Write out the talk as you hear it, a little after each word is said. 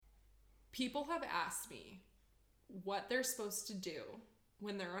People have asked me what they're supposed to do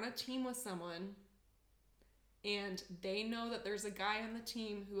when they're on a team with someone and they know that there's a guy on the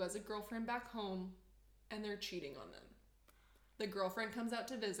team who has a girlfriend back home and they're cheating on them. The girlfriend comes out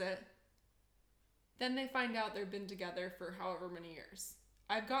to visit. Then they find out they've been together for however many years.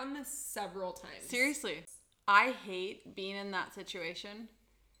 I've gotten this several times. Seriously. I hate being in that situation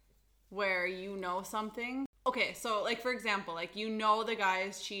where you know something. Okay, so like for example, like you know the guy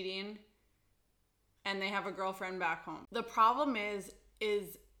is cheating and they have a girlfriend back home. The problem is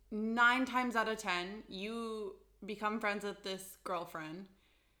 9 times out of 10, you become friends with this girlfriend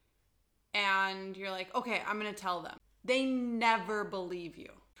and you're like, okay, I'm going to tell them. They never believe you.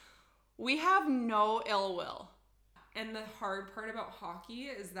 We have no ill will. And the hard part about hockey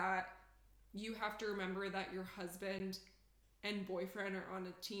is that you have to remember that your husband and boyfriend are on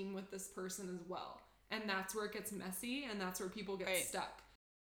a team with this person as well. And that's where it gets messy and that's where people get stuck.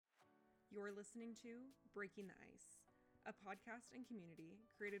 You're listening to Breaking the Ice, a podcast and community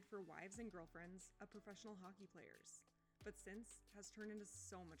created for wives and girlfriends of professional hockey players, but since has turned into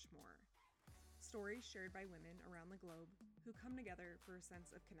so much more. Stories shared by women around the globe who come together for a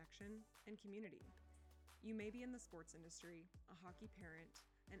sense of connection and community. You may be in the sports industry, a hockey parent,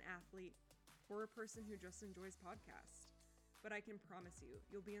 an athlete, or a person who just enjoys podcasts, but I can promise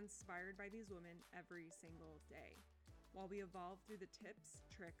you'll be inspired by these women every single day, while we evolve through the tips,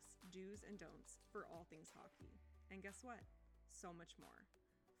 tricks, do's, and don'ts for all things hockey. And guess what? So much more.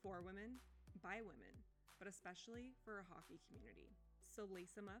 For women, by women, but especially for a hockey community. So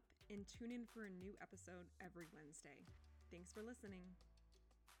lace them up and tune in for a new episode every Wednesday. Thanks for listening.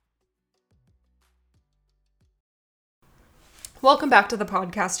 Welcome back to the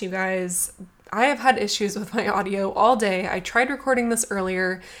podcast, you guys. I have had issues with my audio all day. I tried recording this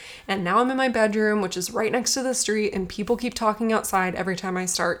earlier, and now I'm in my bedroom, which is right next to the street, and people keep talking outside every time I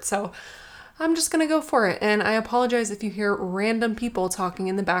start, so I'm just gonna go for it. And I apologize if you hear random people talking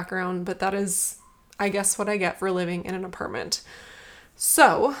in the background, but that is, I guess, what I get for living in an apartment.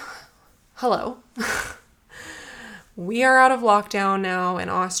 So, hello. We are out of lockdown now in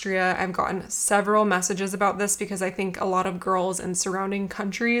Austria. I've gotten several messages about this because I think a lot of girls in surrounding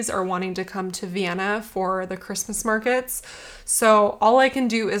countries are wanting to come to Vienna for the Christmas markets. So all I can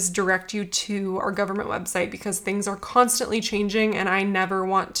do is direct you to our government website because things are constantly changing and I never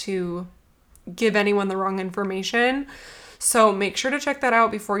want to give anyone the wrong information. So make sure to check that out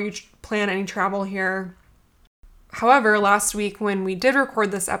before you plan any travel here. However, last week when we did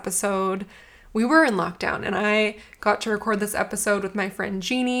record this episode, we were in lockdown and I got to record this episode with my friend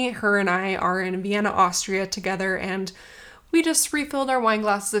Jeanie. Her and I are in Vienna, Austria together, and we just refilled our wine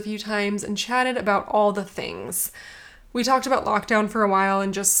glasses a few times and chatted about all the things. We talked about lockdown for a while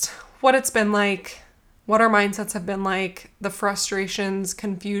and just what it's been like, what our mindsets have been like, the frustrations,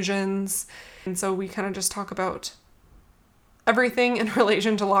 confusions. And so we kind of just talk about everything in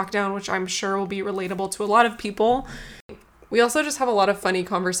relation to lockdown, which I'm sure will be relatable to a lot of people. We also just have a lot of funny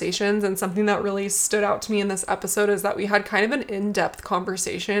conversations, and something that really stood out to me in this episode is that we had kind of an in-depth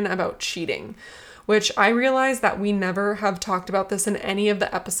conversation about cheating, which I realize that we never have talked about this in any of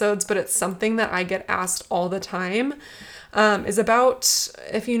the episodes, but it's something that I get asked all the time, is about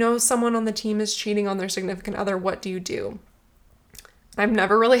if you know someone on the team is cheating on their significant other, what do you do? I've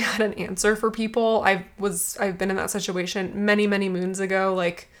never really had an answer for people. I've been in that situation many, many moons ago,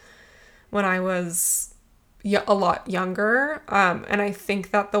 like when I was a lot younger. And I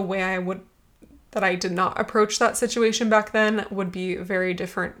think that the way that I did not approach that situation back then would be very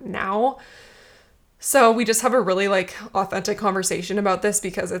different now. So we just have a really authentic conversation about this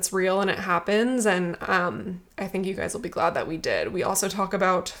because it's real and it happens. And I think you guys will be glad that we did. We also talk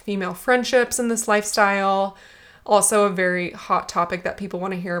about female friendships in this lifestyle, also a very hot topic that people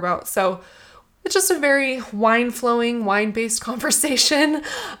want to hear about. So it's just a very wine-flowing, wine-based conversation.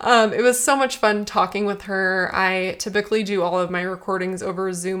 It was so much fun talking with her. I typically do all of my recordings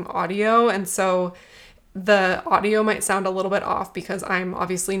over Zoom audio, and so the audio might sound a little bit off because I'm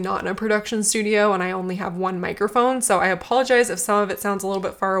obviously not in a production studio and I only have one microphone, so I apologize if some of it sounds a little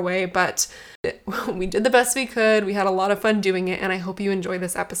bit far away, but we did the best we could. We had a lot of fun doing it, and I hope you enjoy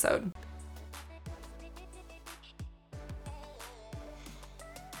this episode.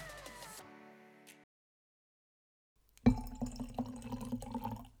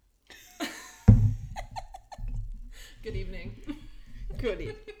 Good evening. Good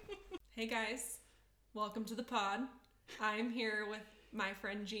evening. Hey guys, welcome to the pod. I'm here with my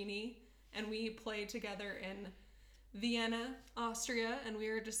friend Jeanie, and we play together in Vienna, Austria, and we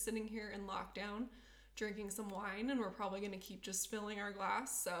are just sitting here in lockdown, drinking some wine, and we're probably going to keep just filling our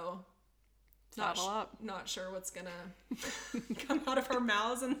glass, so Saddle up. Not sure what's gonna come out of our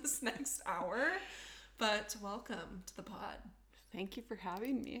mouths in this next hour, but welcome to the pod. Thank you for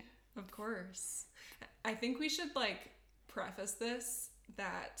having me. Of course. I think we should preface this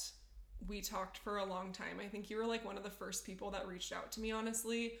that we talked for a long time. I think you were one of the first people that reached out to me,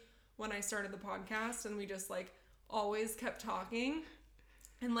 honestly, when I started the podcast, and we just always kept talking.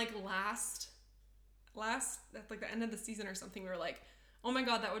 And last at the end of the season or something, we were like, oh my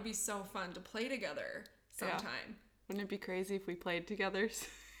God, that would be so fun to play together sometime. Yeah. Wouldn't it be crazy if we played together?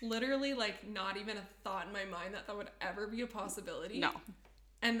 Literally, not even a thought in my mind that would ever be a possibility. No.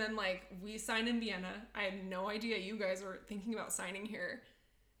 And then, we signed in Vienna. I had no idea you guys were thinking about signing here.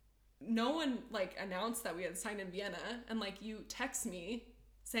 No one, announced that we had signed in Vienna. And, you text me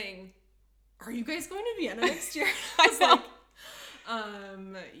saying, are you guys going to Vienna next year? I was like,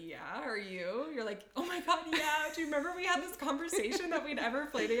 yeah, are you? You're like, oh my God, yeah. Do you remember we had this conversation that we'd ever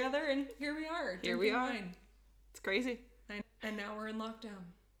play together? And here we are. Here we are. It's crazy. And now we're in lockdown.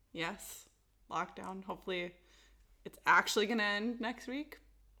 Yes. Lockdown. Hopefully it's actually going to end next week.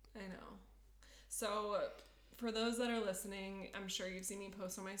 I know. So for those that are listening, I'm sure you've seen me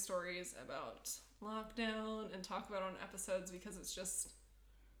post on my stories about lockdown and talk about it on episodes because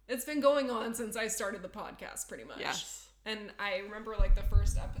it's been going on since I started the podcast pretty much. Yes. And I remember the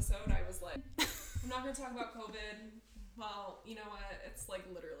first episode, I was like, I'm not going to talk about COVID. Well, you know what? It's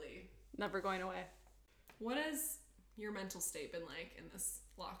literally never going away. What has your mental state been like in this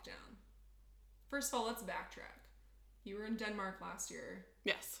lockdown? First of all, let's backtrack. You were in Denmark last year.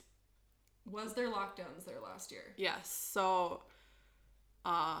 Yes. Was there lockdowns there last year? Yes. So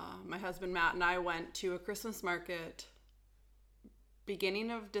my husband Matt and I went to a Christmas market beginning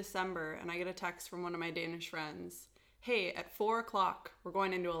of December, and I get a text from one of my Danish friends. Hey, at 4:00, we're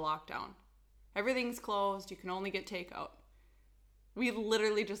going into a lockdown. Everything's closed. You can only get takeout. We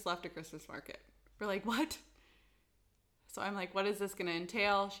literally just left a Christmas market. We're like, what? So I'm like, what is this going to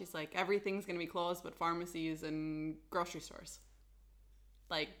entail? She's like, everything's going to be closed but pharmacies and grocery stores.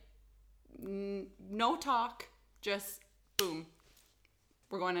 No talk, just boom.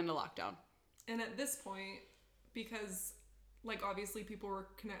 We're going into lockdown. And at this point, because obviously people were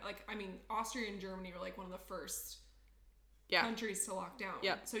Austria and Germany were one of the first countries to lock down.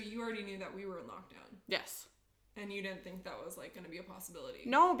 Yeah. So you already knew that we were in lockdown. Yes. And you didn't think that was going to be a possibility.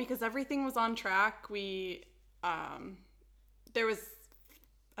 No, because everything was on track. There was,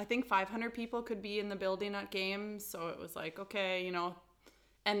 I think 500 people could be in the building at games. So it was okay,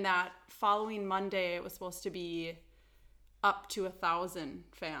 and that following Monday, it was supposed to be up to 1,000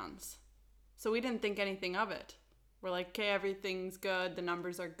 fans. So we didn't think anything of it. We're like, okay, everything's good. The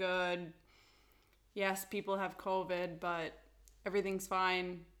numbers are good. Yes, people have COVID, but everything's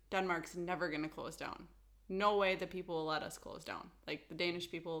fine. Denmark's never going to close down. No way the people will let us close down. The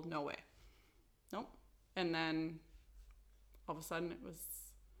Danish people, no way. Nope. And then all of a sudden it was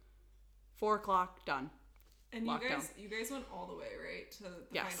 4:00, done. And you guys went all the way, right, to the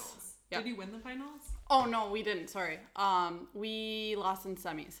finals. Yep. Did you win the finals? Oh, no, we didn't. Sorry. We lost in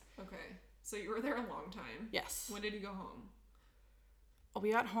semis. Okay. So you were there a long time. Yes. When did you go home? Oh,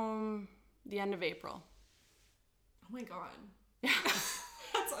 we got home the end of April. Oh my God. Yeah.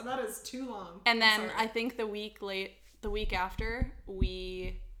 That is too long. And then I think the week after,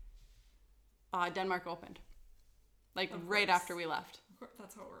 Denmark opened. Right after we left. Of course,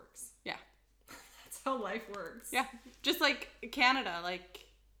 that's how it works. Yeah. That's how life works. Yeah. Just like Canada,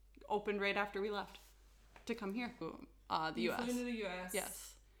 opened right after we left to come here. The U.S. You flew into the U.S.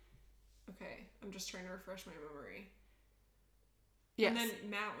 Yes. Okay. I'm just trying to refresh my memory. Yes. And then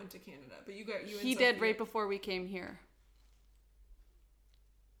Matt went to Canada, but he did right before we came here.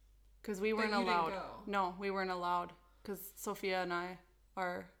 Because we weren't allowed. Didn't go. No, we weren't allowed. Because Sophia and I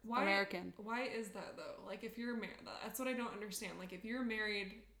are American. Why is that though? If you're married, that's what I don't understand. If you're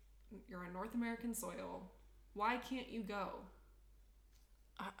married, you're on North American soil. Why can't you go?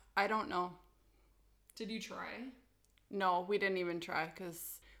 I don't know. Did you try? No, we didn't even try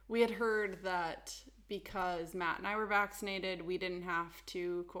because we had heard that because Matt and I were vaccinated, we didn't have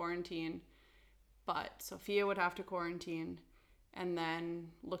to quarantine, but Sophia would have to quarantine. And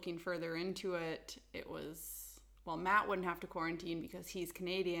then looking further into it, it was, Matt wouldn't have to quarantine because he's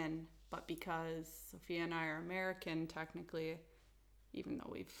Canadian, but because Sophia and I are American, technically, even though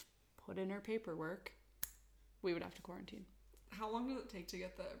we've put in our paperwork, we would have to quarantine. How long does it take to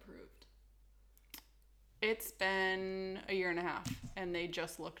get that approved? It's been a year and a half, and they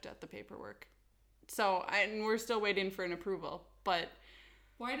just looked at the paperwork. So, and we're still waiting for an approval, but...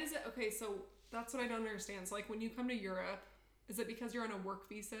 Why does it... Okay, so that's what I don't understand. So, when you come to Europe, is it because you're on a work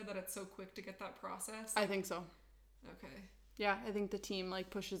visa that it's so quick to get that process? I think so. Okay. Yeah, I think the team,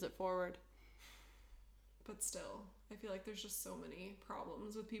 pushes it forward. But still, I feel like there's just so many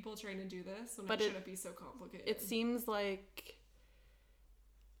problems with people trying to do this, and but it shouldn't be so complicated. It seems like,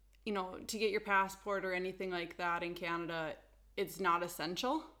 you know, to get your passport or anything like that in Canada, it's not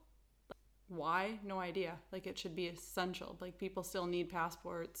essential. Why? No idea. Like, it should be essential. Like, people still need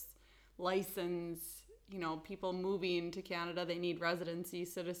passports, license, you know, people moving to Canada, they need residency,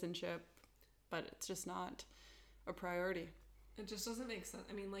 citizenship, but it's just not a priority. It just doesn't make sense.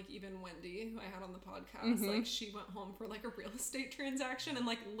 I mean, like, even Wendy, who I had on the podcast, like, she went home for, like, a real estate transaction and,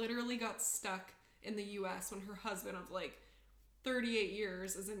 like, literally got stuck in the U.S. when her husband of, like, 38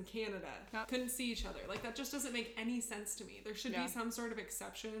 years is in Canada. Yep. Couldn't see each other. Like, that just doesn't make any sense to me. There should be some sort of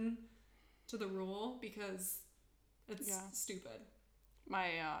exception to the rule because it's stupid. My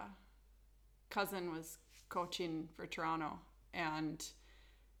cousin was coaching for Toronto, and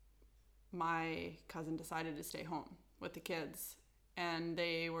my cousin decided to stay home with the kids, and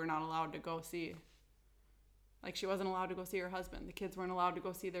they were not allowed to go see, like, she wasn't allowed to go see her husband. The kids weren't allowed to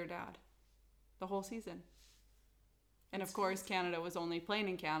go see their dad the whole season. And of course, Canada was only playing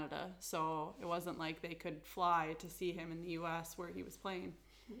in Canada, so it wasn't like they could fly to see him in the U.S. where he was playing.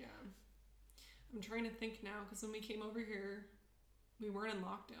 Yeah. I'm trying to think now, because when we came over here, we weren't in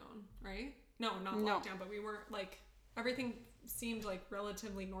lockdown, right? No, not lockdown, but we weren't, like, everything seemed, like,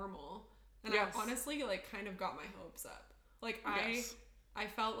 relatively normal. And I honestly, like, kind of got my hopes up. Like, I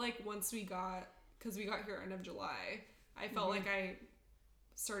felt like once we got, because we got here end of July, I felt like I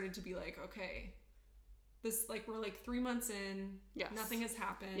started to be like, okay, this, like, we're, like, 3 months in, nothing has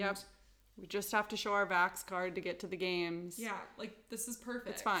happened. Yep. We just have to show our Vax card to get to the games. Yeah, like, this is perfect.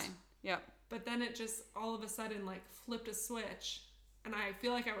 It's fine. Yep. But then it just, all of a sudden, like, flipped a switch, and I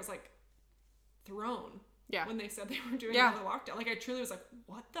feel like I was, like, thrown when they said they were doing another lockdown. Like, I truly was like,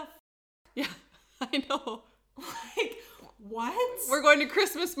 what the Yeah, I know. Like, what? We're going to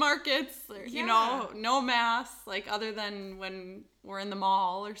Christmas markets, or, you know, no masks, like, other than when we're in the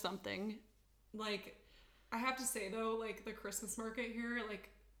mall or something. Like, I have to say, though, like, the Christmas market here, like,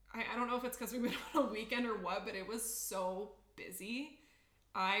 I don't know if it's because we went on a weekend or what, but it was so busy.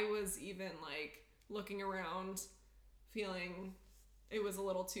 I was even, like, looking around, feeling it was a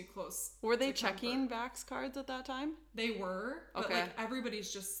little too close. Were they checking Vax cards at that time? They were, but, like,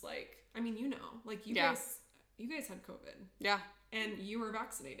 everybody's just, like, I mean, you know, like, you guys had COVID. Yeah. And you were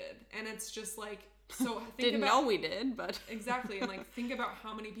vaccinated. And it's just, like, so didn't know we did, but exactly. And, like, think about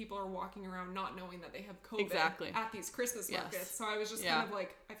how many people are walking around not knowing that they have COVID at these Christmas markets. So I was just kind of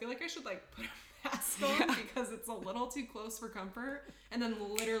like, I feel like I should, like, put a mask on because it's a little too close for comfort. And then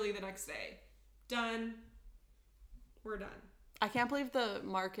literally the next day, done. We're done. I can't believe the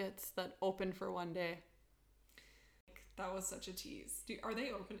markets that opened for one day. That was such a tease. Are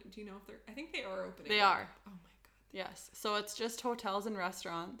they open? Do you know if they're... I think they are opening. They are. Oh my God. Yes. So it's just hotels and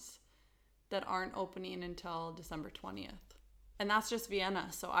restaurants that aren't opening until December 20th. And that's just Vienna.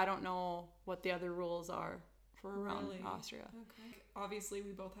 So I don't know what the other rules are for around Austria. Okay. Obviously,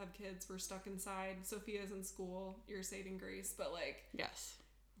 we both have kids. We're stuck inside. Sophia's in school. You're saving grace. But, like... Yes.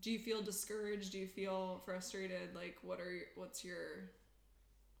 Do you feel discouraged? Do you feel frustrated? Like, what's your...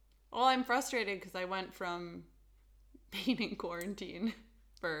 Well, I'm frustrated because I went from being in quarantine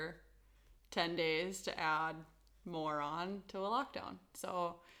for 10 days to add more on to a lockdown.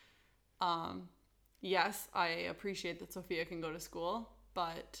 So, yes, I appreciate that Sophia can go to school,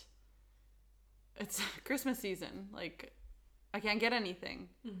 but it's Christmas season. Like, I can't get anything.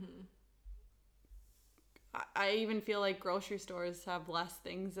 Mm-hmm. I even feel like grocery stores have less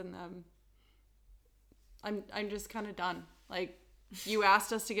things in them. I'm just kind of done. Like, you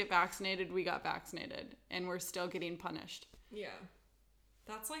asked us to get vaccinated, we got vaccinated, and we're still getting punished. Yeah.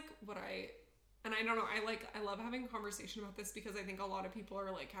 That's like what and I don't know, I love having a conversation about this because I think a lot of people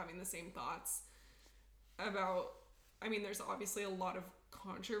are, like, having the same thoughts about, I mean, there's obviously a lot of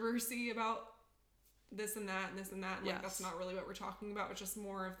controversy about this and that and this and that. And, like, that's not really what we're talking about. It's just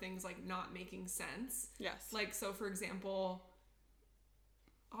more of things, like, not making sense. Yes. Like, so for example,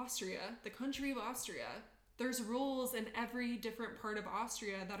 Austria, the country of Austria, there's rules in every different part of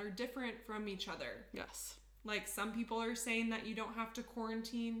Austria that are different from each other. Yes. Like, some people are saying that you don't have to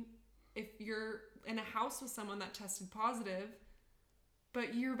quarantine if you're in a house with someone that tested positive,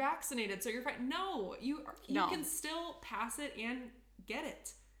 but you're vaccinated, so you're fine. No, you can still pass it and get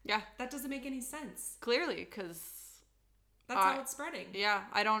it. Yeah. That doesn't make any sense. Clearly, because that's how it's spreading. Yeah.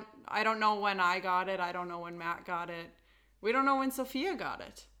 I don't know when I got it. I don't know when Matt got it. We don't know when Sophia got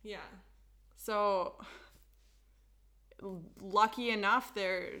it. Yeah. So, lucky enough,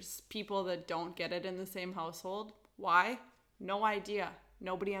 there's people that don't get it in the same household. Why? No idea.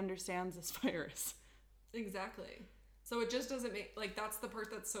 Nobody understands this virus. Exactly. So it just doesn't make, like, that's the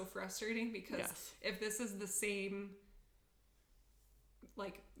part that's so frustrating, because if this is the same,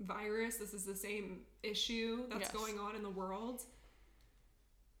 like, virus, this is the same issue that's going on in the world,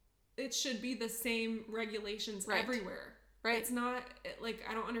 it should be the same regulations everywhere. Right. It's not, like,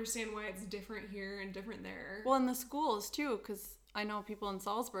 I don't understand why it's different here and different there. Well, in the schools, too, because I know people in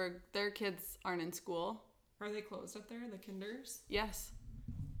Salzburg, their kids aren't in school. Are they closed up there, the kinders? Yes.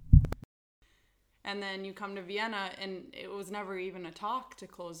 And then you come to Vienna, and it was never even a talk to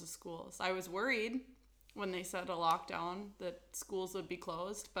close the schools. I was worried when they said a lockdown that schools would be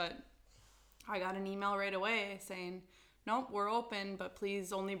closed, but I got an email right away saying, nope, we're open, but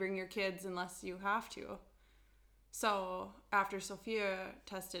please only bring your kids unless you have to. So after Sophia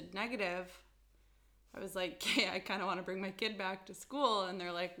tested negative, I was like, hey, I kind of want to bring my kid back to school. And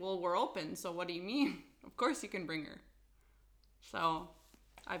they're like, well, we're open. So what do you mean? Of course you can bring her. So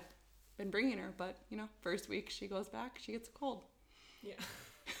I've been bringing her, but, you know, first week she goes back, she gets a cold. Yeah.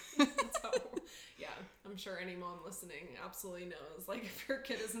 So, yeah, I'm sure any mom listening absolutely knows, like, if your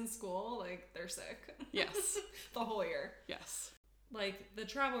kid is in school, like, they're sick. Yes. The whole year. Yes. Like, the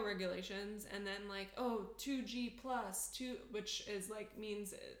travel regulations, and then, like, 2G+, which is, like,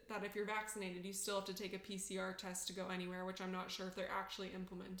 means that if you're vaccinated, you still have to take a PCR test to go anywhere, which I'm not sure if they're actually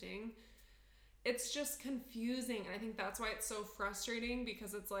implementing. It's just confusing, and I think that's why it's so frustrating,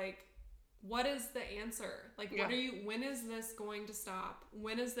 because it's like, what is the answer? Like, when is this going to stop?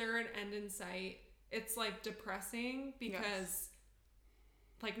 When is there an end in sight? It's, like, depressing, because,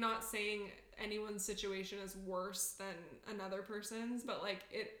 like, not saying anyone's situation is worse than another person's, but, like,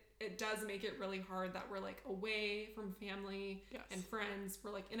 it does make it really hard that we're, like, away from family and friends.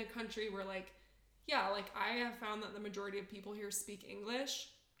 We're, like, in a country where, like, like, I have found that the majority of people here speak English,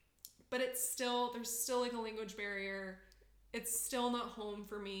 but there's still, like, a language barrier. It's still not home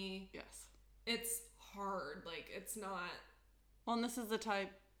for me. Yes. It's hard. Like, it's not. Well, and this is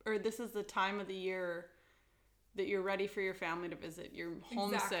the time of the year that you're ready for your family to visit. You're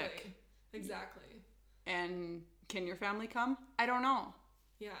homesick. Exactly. And can your family come? I don't know.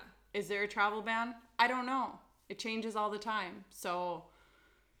 Yeah. Is there a travel ban? I don't know. It changes all the time. So,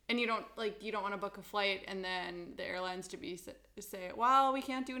 and you don't want to book a flight and then the airlines say, well, we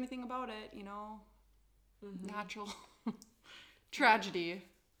can't do anything about it, you know. Natural tragedy.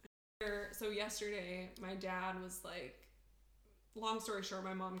 So yesterday, my dad was like, long story short,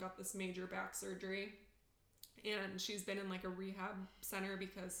 my mom got this major back surgery, and she's been in, like, a rehab center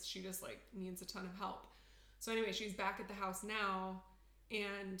because she just, like, needs a ton of help. So anyway, she's back at the house now,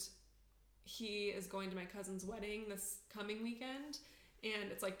 and he is going to my cousin's wedding this coming weekend,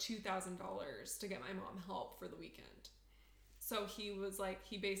 and it's like $2,000 to get my mom help for the weekend. So he was like,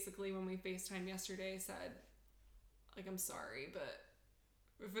 he basically, when we FaceTimed yesterday, said, like, I'm sorry, but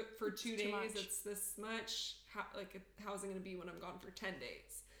for 2 days it's this much. How's it going to be when I'm gone for 10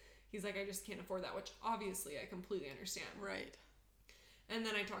 days? He's like, I just can't afford that, which obviously I completely understand. Right. And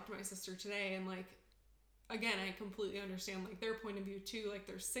then I talked to my sister today, and, like, again, I completely understand, like, their point of view too. Like,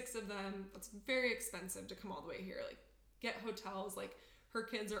 there's 6 of them. That's very expensive to come all the way here. Like, get hotels. Like, her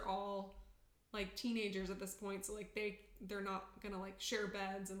kids are all, like, teenagers at this point, so, like, they're not gonna, like, share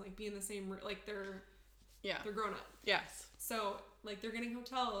beds and, like, be in the same room. Like, they're grown up. Yes. So, like, they're getting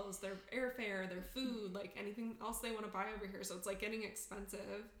hotels, their airfare, their food, like, anything else they want to buy over here. So it's, like, getting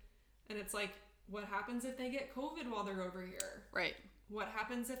expensive. And it's like, what happens if they get COVID while they're over here? Right. What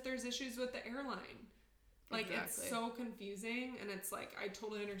happens if there's issues with the airline? Like, It's so confusing, and it's like, I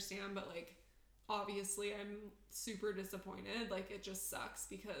totally understand, but, like, obviously I'm super disappointed. Like, it just sucks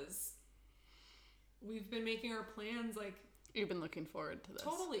because we've been making our plans, like... You've been looking forward to this.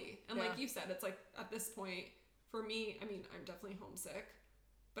 Totally. And like you said, it's like, at this point, for me, I mean, I'm definitely homesick,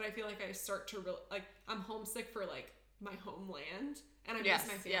 but I feel like I start to I'm homesick for, like, my homeland, and I miss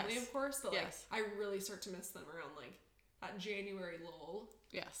my family, of course, but, like, I really start to miss them around, like, that January lull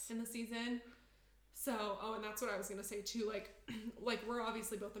in the season. So, and that's what I was going to say too, like, we're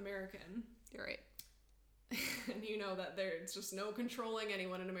obviously both American. You're right. And you know that there's just no controlling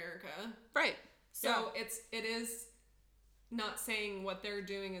anyone in America. Right. So it is not saying what they're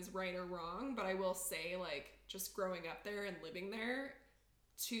doing is right or wrong, but I will say, like, just growing up there and living there,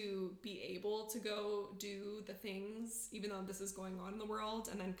 to be able to go do the things, even though this is going on in the world,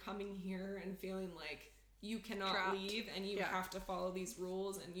 and then coming here and feeling like you cannot trapped. Leave and you have to follow these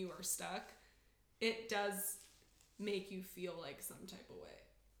rules and you are stuck, it does make you feel like some type of way.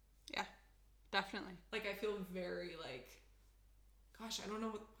 Yeah, definitely. Like, I feel very, like, gosh, I don't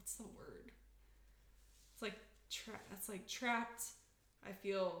know what's the word. It's like trapped. I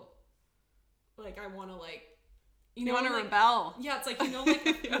feel like I want to, like, You want to like, rebel. Yeah, it's like,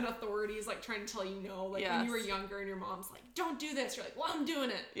 like when authorities like trying to tell you no, like yes. when you were younger and your mom's like, don't do this. You're like, well, I'm doing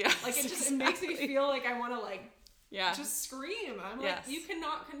it. Yeah. Like it just, it makes me feel like I want to like, just scream. I'm like, you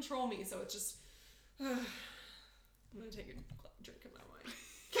cannot control me. So it's just, I'm going to take a drink of my wine.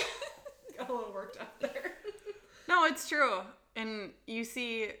 Got a little worked up there. No, it's true. And you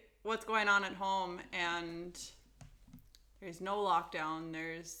see what's going on at home and there's no lockdown.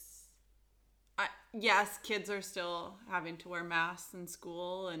 Yes, kids are still having to wear masks in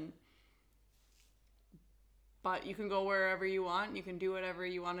school, but you can go wherever you want. You can do whatever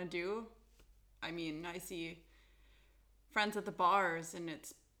you want to do. I mean, I see friends at the bars and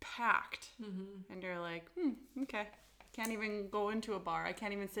it's packed. Mm-hmm. And you're like, okay. Can't even go into a bar. I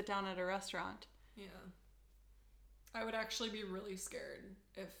can't even sit down at a restaurant. Yeah. I would actually be really scared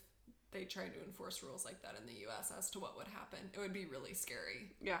if they tried to enforce rules like that in the US as to what would happen. It would be really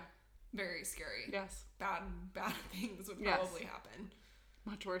scary. Yeah. Very scary. Yes. Bad things would probably happen.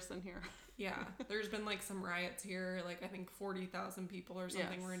 Much worse than here. Yeah. There's been like some riots here. Like I think 40,000 people or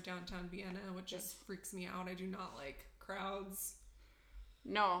something were in downtown Vienna, which just freaks me out. I do not like crowds.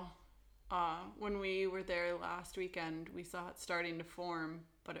 No. When we were there last weekend, we saw it starting to form,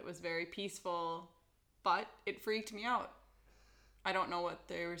 but it was very peaceful, but it freaked me out. I don't know what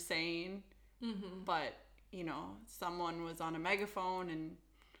they were saying, but, someone was on a megaphone and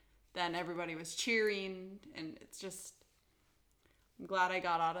then everybody was cheering, and it's just, I'm glad I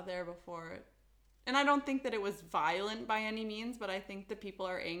got out of there before it. And I don't think that it was violent by any means, but I think that people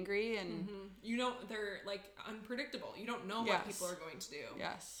are angry and... they're like unpredictable. You don't know what people are going to do.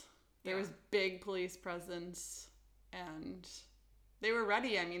 Yes. There was big police presence and they were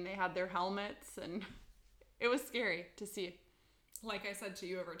ready. I mean, they had their helmets and it was scary to see. Like I said to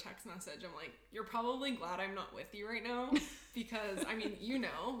you over text message, I'm like, you're probably glad I'm not with you right now because, I mean,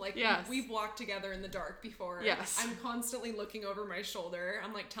 we've walked together in the dark before. Yes. I'm constantly looking over my shoulder.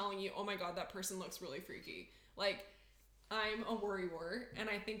 I'm like telling you, oh my God, that person looks really freaky. Like, I'm a worrywart. And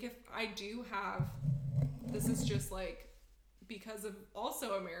I think if I do have, this is just like, because of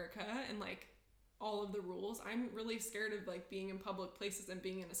also America and like all of the rules, I'm really scared of like being in public places and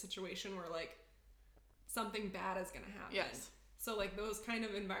being in a situation where like something bad is going to happen. Yes. So like those kind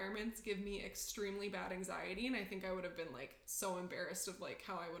of environments give me extremely bad anxiety, and I think I would have been like so embarrassed of like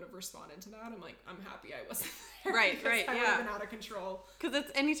how I would have responded to that. I'm like, I'm happy I wasn't there. Right, I would have been out of control. Because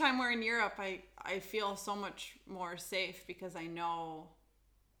it's anytime we're in Europe, I feel so much more safe because I know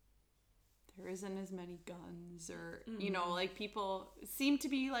there isn't as many guns or, like people seem to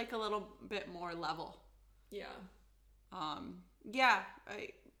be like a little bit more level. Yeah.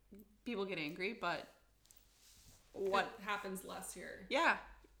 People get angry, but what happens less here? Yeah.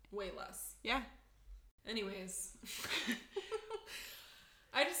 Way less. Yeah. Anyways.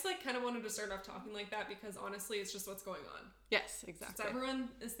 I just like kind of wanted to start off talking like that because honestly, it's just what's going on. Yes, exactly. It's everyone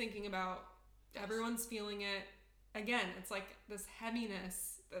is thinking about, everyone's feeling it. Again, it's like this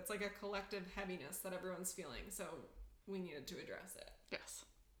heaviness. It's like a collective heaviness that everyone's feeling. So we needed to address it. Yes.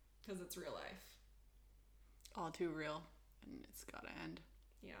 Because it's real life. All too real. And it's got to end.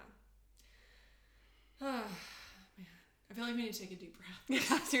 Yeah. Man. I feel like we need to take a deep breath.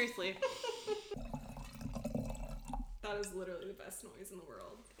 Yeah, seriously. That is literally the best noise in the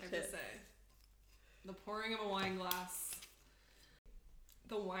world, I have to say. The pouring of a wine glass.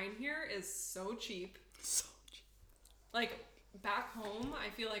 The wine here is so cheap. So cheap. Like, back home, I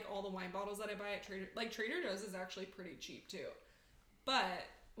feel like all the wine bottles that I buy at Trader Joe's is actually pretty cheap too. But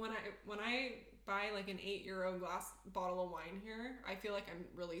when I buy like an €8 glass bottle of wine here, I feel like I'm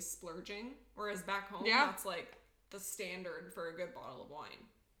really splurging. Whereas back home, that's like the standard for a good bottle of wine.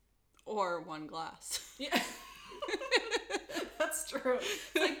 Or one glass. Yeah. That's true.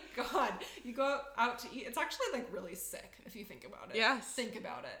 Like, God, you go out to eat. It's actually like really sick if you think about it. Yes. Think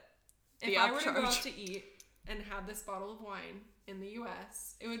about it. If I were to go out to eat and have this bottle of wine in the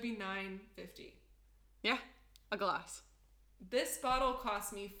US, it would be $9.50. Yeah. A glass. This bottle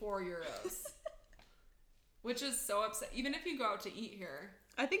cost me €4. Which is so upset. Even if you go out to eat here.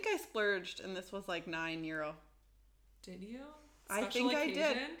 I think I splurged and this was like €9. Did you? I think I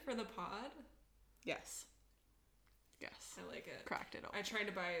did. For the pod? Yes. I like it. Cracked it open. I tried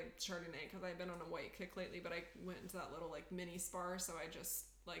to buy Chardonnay because I've been on a white kick lately, but I went into that little like mini spar, so I just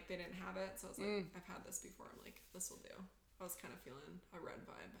like they didn't have it, so I was like, I've had this before. I'm like, this will do. I was kind of feeling a red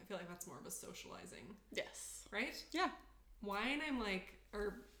vibe. I feel like that's more of a socializing. Yes. Right? Yeah. Wine,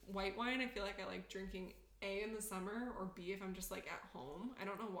 or white wine, I feel like I like drinking A in the summer or B if I'm just like at home. I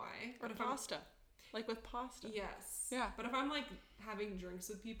don't know why. Or pasta. Like with pasta. Yes. Yeah. But if I'm like having drinks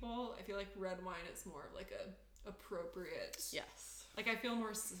with people, I feel like red wine is more of like a appropriate. Yes. Like I feel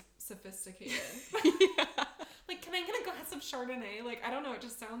more sophisticated. Yeah. Like, can I get a glass of Chardonnay? Like, I don't know. It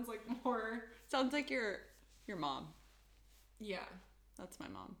just sounds like more. Sounds like your mom. Yeah. That's my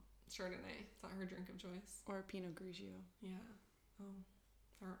mom. Chardonnay. Is that her drink of choice? Or Pinot Grigio. Yeah.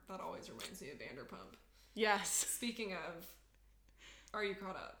 Oh. That always reminds me of Vanderpump. Yes. Speaking of, are you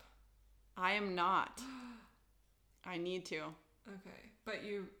caught up? I am not. I need to. Okay.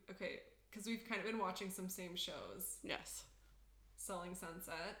 Because we've kind of been watching some same shows. Yes. Selling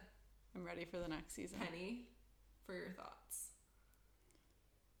Sunset. I'm ready for the next season. Penny, for your thoughts.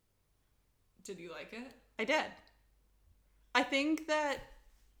 Did you like it? I did. I think that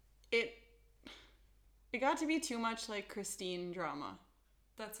it got to be too much like Christine drama.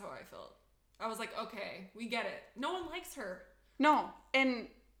 That's how I felt. I was like, okay, we get it. No one likes her. No, and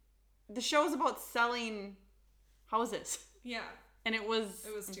the show's about selling houses. Yeah. And it was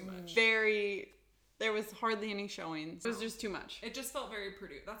too much. There was hardly any showings. It was just too much. It just felt very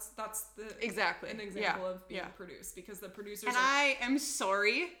produced. That's exactly an example of being produced, because the producers and I am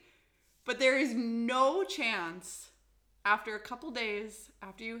sorry, but there is no chance after a couple days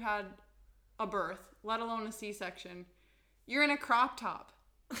after you had a birth, let alone a C-section, you're in a crop top.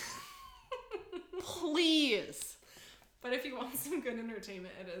 Please. But if you want some good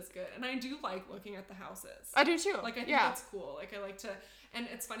entertainment, it is good. And I do like looking at the houses. I do too. Like, I think that's cool. Like, I like to, and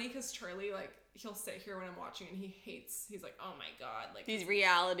it's funny because Charlie, like, he'll sit here when I'm watching and he's like, oh my God. Like, these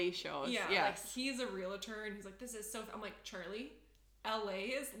reality shows. Yeah. Yes. Like, he's a realtor and he's like, this is so, I'm like, Charlie,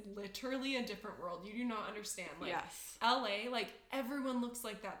 LA is literally a different world. You do not understand. Like, yes. LA, like, everyone looks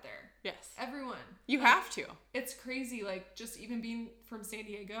like that there. Yes. Everyone. You like, have to. It's crazy. Like, just even being from San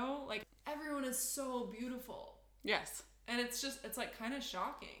Diego, like, everyone is so beautiful. Yes. And it's like kind of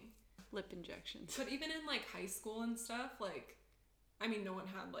shocking. Lip injections. But even in like high school and stuff, like, I mean, no one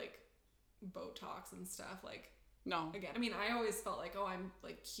had like Botox and stuff. Like, no. Again, I mean, I always felt like, oh, I'm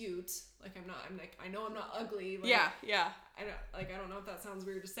like cute. Like, I'm like, I know I'm not ugly. Like, yeah. I don't know if that sounds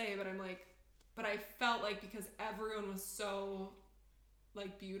weird to say, but I'm like, but I felt like because everyone was so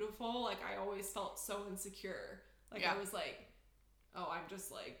like beautiful, like I always felt so insecure. Like, I was like, oh, I'm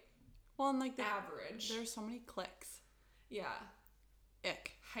just like, well, and like average. There's so many cliques. Yeah.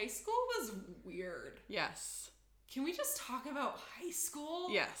 Ick. High school was weird. Yes. Can we just talk about high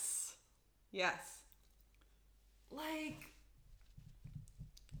school? Yes. Yes. Like,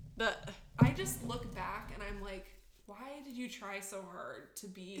 I just look back and I'm like, why did you try so hard to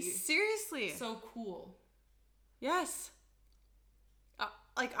be seriously so cool? Yes.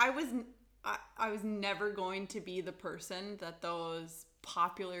 Like, I was never going to be the person that those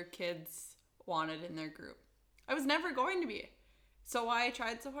popular kids wanted in their group. I was never going to be. So why I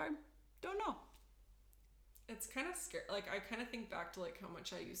tried so hard? Don't know. It's kind of scary. Like, I kind of think back to like how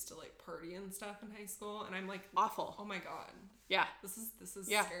much I used to like party and stuff in high school, and I'm like, awful. Oh my God. Yeah. This is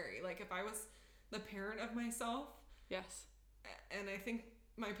scary. Like, if I was the parent of myself. Yes. And I think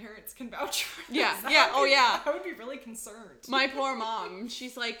my parents can vouch for this. Yeah. I would be really concerned. My poor mom.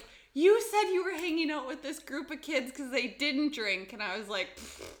 She's like, you said you were hanging out with this group of kids because they didn't drink, and I was like,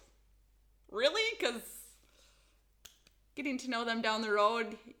 really? Because getting to know them down the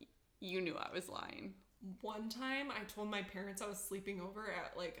road, you knew I was lying. One time I told my parents I was sleeping over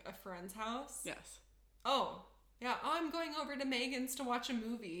at like a friend's house. Yes. Oh, yeah. Oh, I'm going over to Megan's to watch a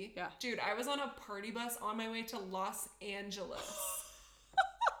movie. Yeah. Dude, I was on a party bus on my way to Los Angeles.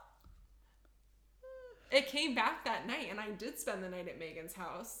 It came back that night and I did spend the night at Megan's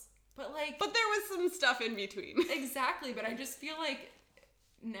house. But there was some stuff in between. Exactly. But I just feel like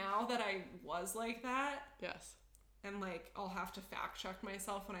now that I was like that. Yes. And like, I'll have to fact check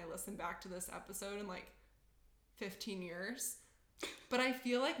myself when I listen back to this episode in like 15 years. But I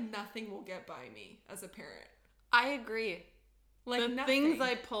feel like nothing will get by me as a parent. I agree. Like, the nothing. things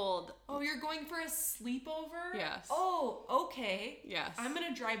I pulled. Oh, you're going for a sleepover? Yes. Oh, okay. Yes. I'm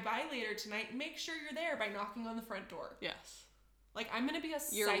going to drive by later tonight. Make sure you're there by knocking on the front door. Yes. Like, I'm going to be a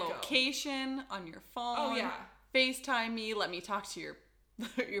psycho. Your location on your phone. Oh, yeah. FaceTime me. Let me talk to your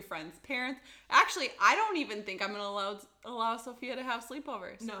friend's parents. Actually, I don't even think I'm going to allow Sophia to have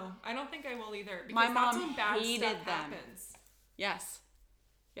sleepovers. No, I don't think I will either. Because my mom that's when bad hated stuff them. happens. Yes.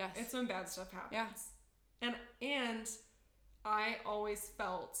 Yes. It's when bad stuff happens. Yeah. And I always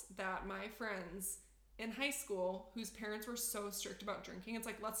felt that my friends in high school whose parents were so strict about drinking, it's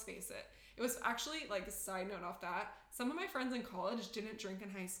like, let's face it. It was actually, like, a side note off that, some of my friends in college didn't drink in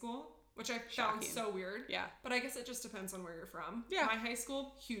high school, which I found so weird. Yeah. But I guess it just depends on where you're from. Yeah. My high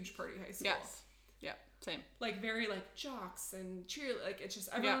school, huge party high school. Yes. Yeah. Same. Like, very, like, jocks and cheer, like, it's just,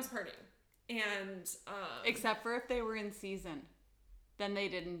 everyone was partying. And, except for if they were in season. Then they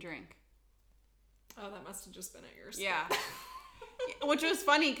didn't drink. Oh, that must have just been at yours. Yeah. Which was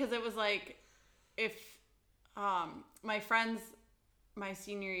funny because it was like, if my friends, my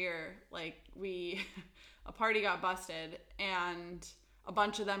senior year, like a party got busted and a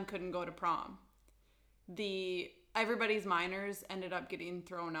bunch of them couldn't go to prom. Everybody's minors ended up getting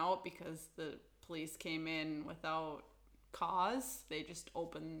thrown out because the police came in without cause. They just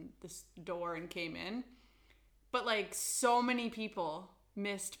opened this door and came in. But like so many people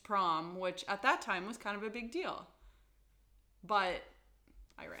missed prom, which at that time was kind of a big deal. But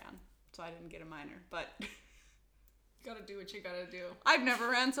I ran, so I didn't get a minor. But you gotta do what you gotta do. I've never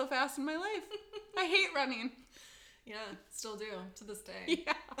ran so fast in my life. I hate running. Yeah, still do to this day.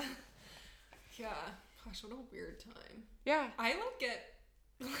 Yeah. Yeah. Gosh, what a weird time. Yeah. I like get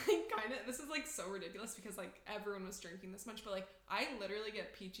like kind of, this is like so ridiculous because like everyone was drinking this much, but like I literally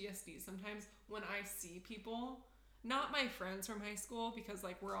get PTSD sometimes when I see people, not my friends from high school because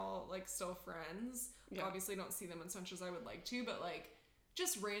like we're all like still friends. Yeah. Obviously don't see them as much as I would like to, but like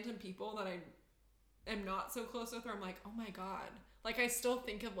just random people that I am not so close with where I'm like, oh my God. Like I still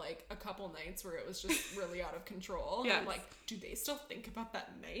think of like a couple nights where it was just really out of control. Yeah. And I'm like, do they still think about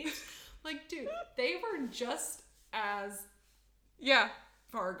that night? Like, dude, they were just as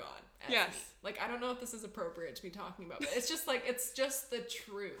far gone as me. Like, I don't know if this is appropriate to be talking about, but it's just like, it's just the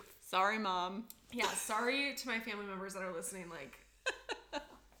truth. Sorry, Mom. Yeah, sorry to my family members that are listening. Like,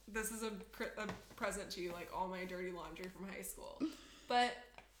 this is a present to you, like all my dirty laundry from high school. But,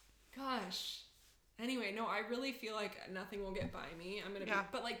 gosh. Anyway, no, I really feel like nothing will get by me. I'm gonna be,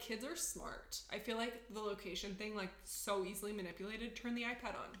 but like kids are smart. I feel like the location thing, like so easily manipulated. Turn the iPad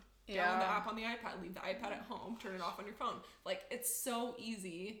on. Download the app on the iPad, leave the iPad at home, turn it off on your phone. Like, it's so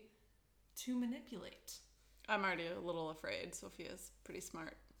easy to manipulate. I'm already a little afraid. Sophia's pretty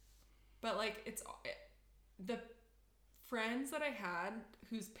smart. But, like, the friends that I had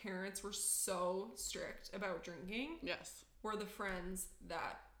whose parents were so strict about drinking were the friends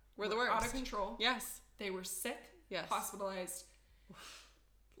that were the worst. Out of control. Yes. They were sick, hospitalized.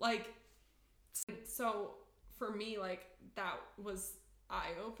 Like, so for me, like, that was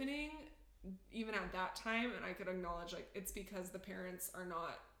eye-opening even at that time, and I could acknowledge like it's because the parents are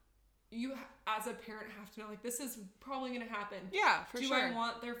not, you as a parent have to know like this is probably gonna happen. Yeah, for sure. Do I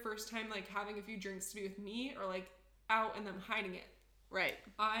want their first time like having a few drinks to be with me or like out and them hiding it? Right.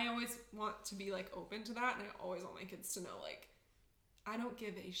 I always want to be like open to that, and I always want my kids to know like I don't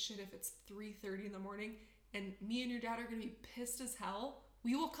give a shit if it's 3:30 in the morning and me and your dad are gonna be pissed as hell.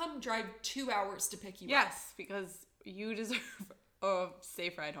 We will come drive 2 hours to pick you up. Yes, because you deserve a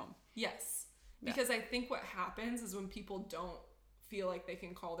safe ride home. Yes. Because I think what happens is when people don't feel like they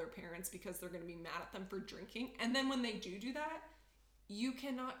can call their parents because they're going to be mad at them for drinking. And then when they do that, you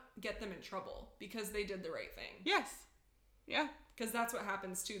cannot get them in trouble because they did the right thing. Yes. Yeah. Because that's what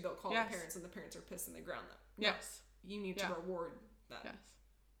happens too. They'll call the parents and the parents are pissed and they ground them. Yes. No, you need to reward them. Yes.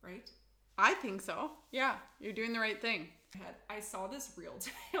 Right? I think so. Yeah. You're doing the right thing. I saw this reel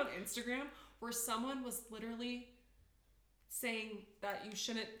today on Instagram where someone was literally saying that you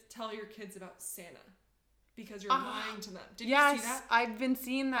shouldn't tell your kids about Santa because you're lying to them. Did you see that? Yes, I've been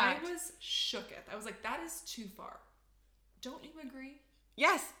seeing that. I was shook at. I was like, that is too far. Don't you agree?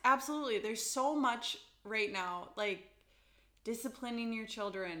 Yes, absolutely. There's so much right now, like disciplining your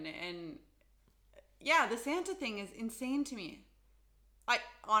children, and the Santa thing is insane to me. I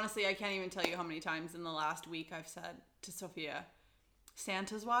can't even tell you how many times in the last week I've said to Sophia,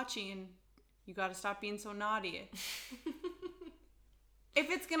 Santa's watching. You got to stop being so naughty. If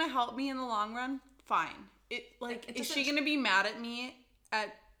it's going to help me in the long run, fine. Is she going to be mad at me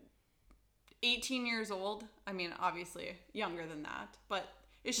at 18 years old? I mean, obviously younger than that, but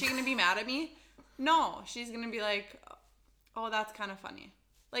is she going to be mad at me? No, she's going to be like, oh, that's kind of funny.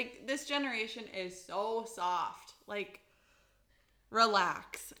 Like, this generation is so soft. Like,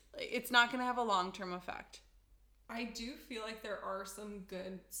 relax. It's not going to have a long-term effect. I do feel like there are some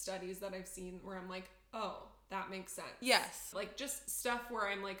good studies that I've seen where I'm like, oh, that makes sense. Yes. Like just stuff where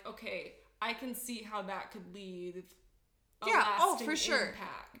I'm like, okay, I can see how that could leave a lasting for sure.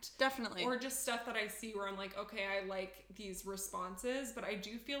 impact. Definitely. Or just stuff that I see where I'm like, okay, I like these responses, but I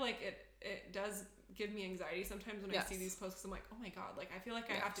do feel like it does give me anxiety sometimes when I see these posts. 'Cause I'm like, oh my God, like I feel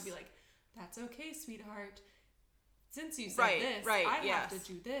like I have to be like, that's okay, sweetheart. Since you said this, I have to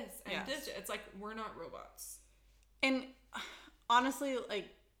do this and this. It's like we're not robots. And honestly, like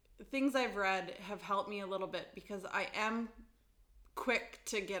things I've read have helped me a little bit because I am quick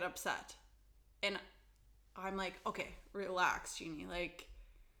to get upset. And I'm like, okay, relax, Jeanie. Like,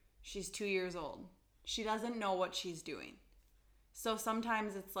 she's 2 years old. She doesn't know what she's doing. So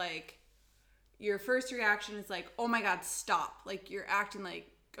sometimes it's like, your first reaction is like, oh my God, stop. Like, you're acting like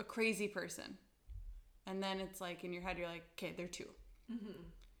a crazy person. And then it's like, in your head, you're like, okay, they're 2. Mm-hmm.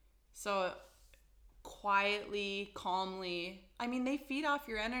 So quietly, calmly. I mean, they feed off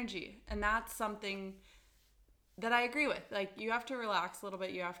your energy, and that's something that I agree with. Like, you have to relax a little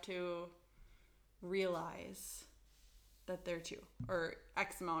bit. You have to realize that they're 2 or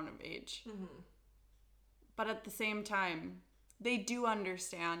X amount of age. Mm-hmm. But at the same time, they do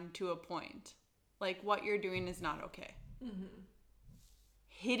understand to a point. Like, what you're doing is not okay. Mm-hmm.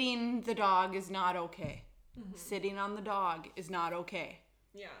 Hitting the dog is not okay. Mm-hmm. Sitting on the dog is not okay.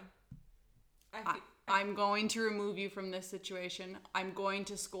 Yeah. I'm going to remove you from this situation. I'm going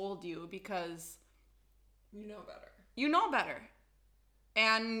to scold you because... You know better. You know better.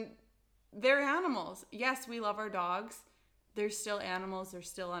 And they're animals. Yes, we love our dogs. They're still animals. They're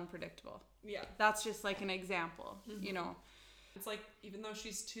still unpredictable. Yeah. That's just like an example, mm-hmm. you know. It's like, even though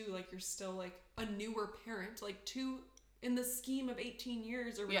she's 2, like, you're still like a newer parent. Like, 2 in the scheme of 18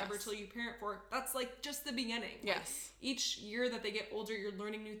 years or whatever till you parent for, that's like just the beginning. Yes. Like, each year that they get older, you're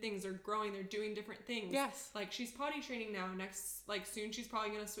learning new things. They're growing. They're doing different things. Yes. Like, she's potty training now. Next, like, soon she's probably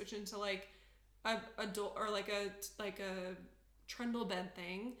going to switch into like a adult or like a trundle bed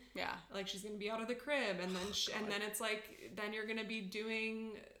thing. Yeah. Like, she's going to be out of the crib, and then and then it's like, then you're going to be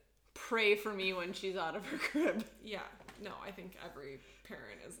doing... Pray for me when she's out of her crib. Yeah. No, I think every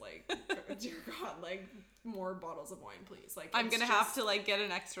parent is like, dear God, like, more bottles of wine, please. Like, I'm gonna have to like get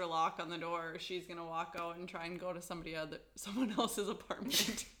an extra lock on the door. Or she's gonna walk out and try and go to someone else's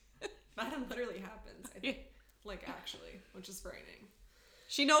apartment. That literally happens, I think. Like, actually, which is frightening.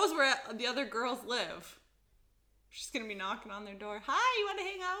 She knows where the other girls live. She's gonna be knocking on their door. Hi, you want to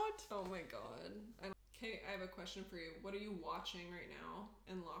hang out? Oh my God. Okay, I have a question for you. What are you watching right now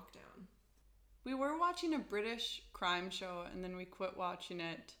in lockdown? We were watching a British crime show, and then we quit watching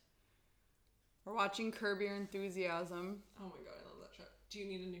it. We're watching Curb Your Enthusiasm. Oh my God, I love that show. Do you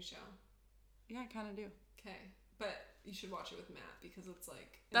need a new show? Yeah, I kind of do. Okay, but you should watch it with Matt, because it's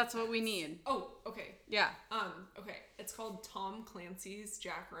like... That's what we need. Oh, okay. Yeah. Okay, it's called Tom Clancy's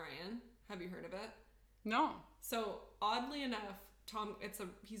Jack Ryan. Have you heard of it? No. So, oddly enough,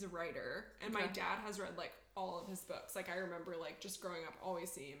 he's a writer, and my dad has read like all of his books. Like, I remember like just growing up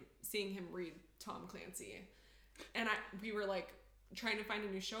always seeing him read Tom Clancy, and we were like trying to find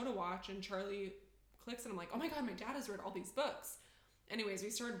a new show to watch, and Charlie clicks, and I'm like, oh my God, my dad has read all these books. Anyways, we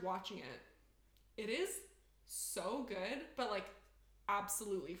started watching it. It is so good, but like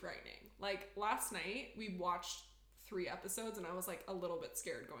absolutely frightening. Like, last night we watched 3 episodes, and I was like a little bit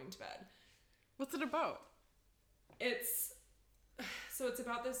scared going to bed. What's it about? It's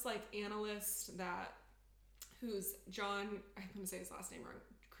about this like analyst who's John, I'm going to say his last name wrong,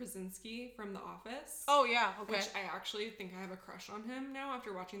 Krasinski from The Office. Oh yeah, okay. Which I actually think I have a crush on him now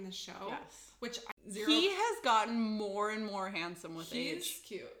after watching this show. Yes. He has gotten more and more handsome with age. He's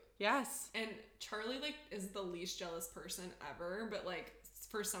cute. Yes. And Charlie like is the least jealous person ever, but like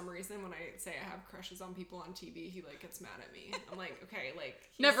for some reason when I say I have crushes on people on TV, he like gets mad at me. I'm like, okay, like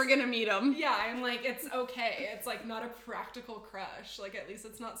never gonna meet him. Yeah, I'm like, it's okay. It's like not a practical crush. Like, at least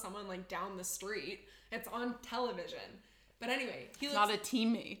it's not someone like down the street. It's on television. But anyway, he's not a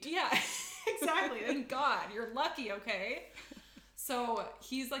teammate. Yeah, exactly. Thank God. You're lucky, okay? So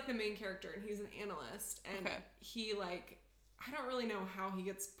he's like the main character, and he's an analyst, and he like, I don't really know how he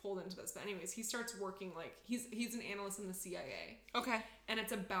gets pulled into this, but anyways, he starts working like he's an analyst in the CIA. Okay. And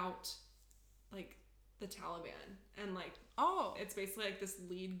it's about like the Taliban, and like it's basically like this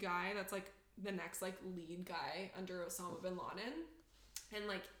lead guy that's like the next like lead guy under Osama bin Laden, and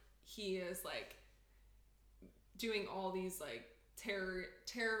like he is like doing all these like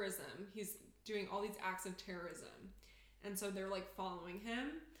terrorism. He's doing all these acts of terrorism, and so they're like following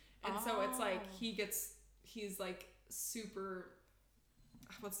him, and so it's like he's like super,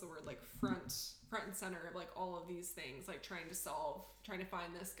 what's the word, like front and center of like all of these things, like trying to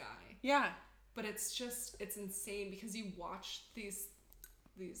find this guy. Yeah. But it's insane, because you watch these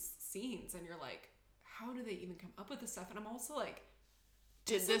scenes and you're like, how do they even come up with this stuff? And I'm also like,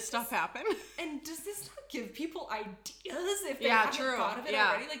 did this stuff happen? And does this not give people ideas if they haven't thought of it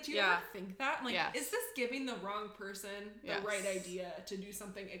already? Like, do you ever think that? Like, is this giving the wrong person the right idea to do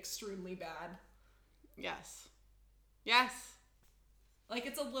something extremely bad? Yes. Yes. Like,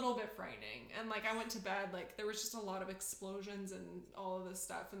 it's a little bit frightening. And, like, I went to bed, like, there was just a lot of explosions and all of this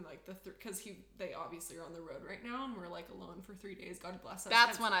stuff. And, like, because they obviously are on the road right now, and we're, like, alone for 3 days. God bless us.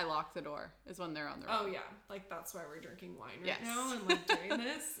 That's when I lock the door, is when they're on the road. Oh, yeah. Like, that's why we're drinking wine right now and, like, doing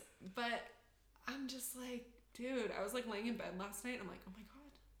this. But I'm just like, dude, I was, like, laying in bed last night. I'm like,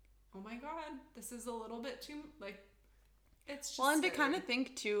 oh, my God. This is a little bit too, like, it's just and to kind of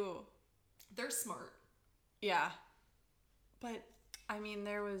think, too. They're smart. Yeah. But, I mean,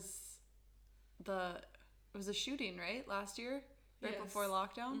 there was it was a shooting, right? Last year? Right before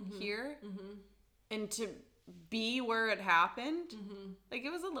lockdown? Mm-hmm. Here? Mm-hmm. and to be where it happened, like,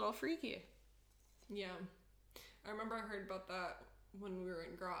 it was a little freaky. Yeah. I remember I heard about that when we were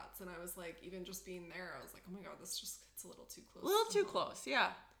in Graz, and I was like, even just being there, I was like, oh my God, it's a little too close. A little too close,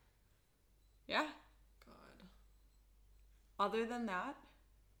 yeah. Yeah. God. Other than that,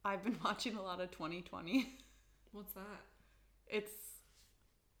 I've been watching a lot of 2020. What's that? It's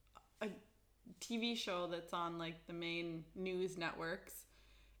a TV show that's on, like, the main news networks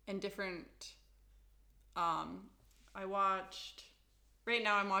and different, right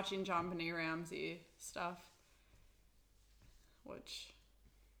now I'm watching JonBenet Ramsey stuff, which,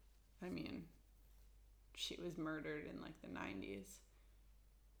 I mean, she was murdered in, like, the 90s.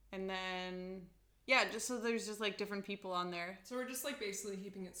 And then, yeah, just so there's just, like, different people on there. So we're just, like, basically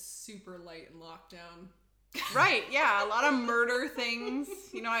keeping it super light and locked down. Right, yeah, a lot of murder things.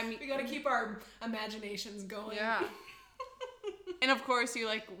 You know, I mean, we gotta keep our imaginations going. Yeah. And of course, you,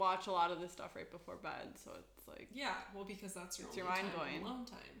 like, watch a lot of this stuff right before bed, so it's like... Yeah, well, because that's your only mind time, going. alone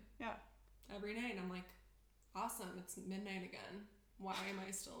time. Yeah. Every night, I'm like, awesome, it's midnight again. Why am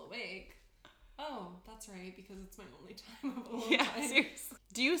I still awake? Oh, that's right, because it's my only time of alone time. Yeah, seriously.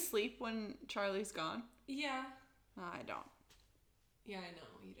 Do you sleep when Charlie's gone? Yeah. I don't. Yeah, I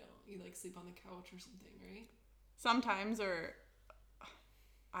know, you don't. You, like, sleep on the couch or something, right? Sometimes, or...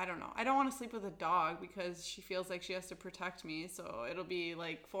 I don't know. I don't want to sleep with a dog because she feels like she has to protect me. So it'll be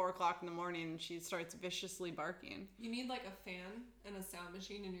like 4 o'clock in the morning and she starts viciously barking. You need like a fan and a sound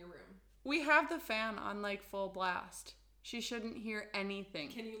machine in your room. We have the fan on like full blast. She shouldn't hear anything.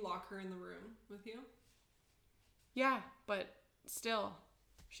 Can you lock her in the room with you? Yeah, but still,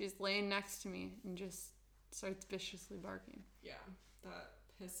 she's laying next to me and just starts viciously barking. Yeah, that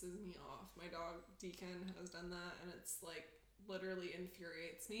pisses me off. My dog Deacon has done that and it's like literally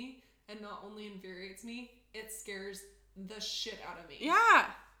infuriates me, and not only infuriates me, it scares the shit out of me. Yeah,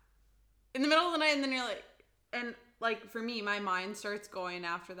 in the middle of the night, and then you're like, and like for me, my mind starts going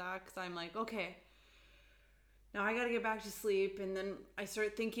after that because I'm like, okay, now I gotta get back to sleep, and then I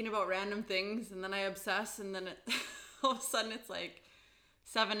start thinking about random things, and then I obsess, and then all of a sudden it's like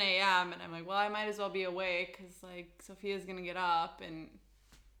 7 a.m. and I'm like, well, I might as well be awake because like Sophia's gonna get up and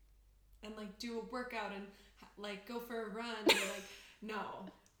like do a workout and like go for a run. And you're like, no,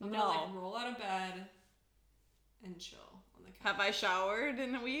 I'm gonna like roll out of bed and chill on the couch. Have I showered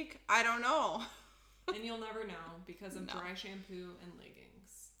in a week? I don't know. And you'll never know because of dry shampoo and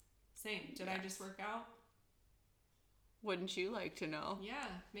leggings. Same. Did I just work out? Wouldn't you like to know? Yeah,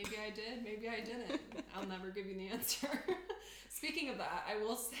 maybe I did, maybe I didn't. I'll never give you the answer. Speaking of that, I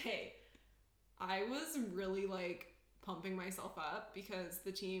will say I was really like pumping myself up because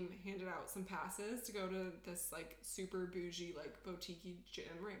the team handed out some passes to go to this like super bougie like boutique gym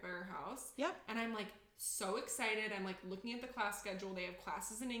right by our house. Yep. And I'm like so excited. I'm like looking at the class schedule. They have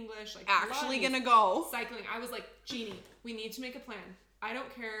classes in English. Like actually gonna go cycling. I was like, Jeanie, we need to make a plan. I don't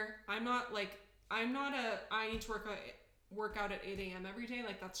care. I need to work out at 8 a.m. every day.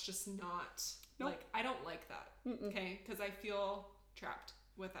 Like that's just not like I don't like that. Okay, because I feel trapped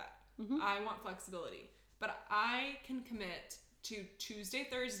with that. I want flexibility. But I can commit to Tuesday,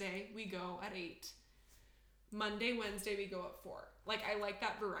 Thursday, we go at 8. Monday, Wednesday, we go at 4. Like, I like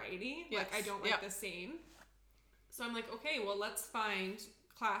that variety. Yes. Like, I don't like the same. So I'm like, okay, well, let's find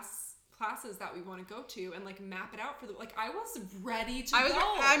classes that we want to go to and, like, map it out for the... Like, I was ready to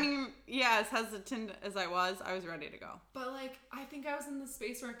go. I mean, yeah, as hesitant as I was ready to go. But, like, I think I was in the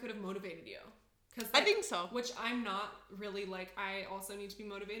space where I could have motivated you. Like, I think so. Which I'm not really, like, I also need to be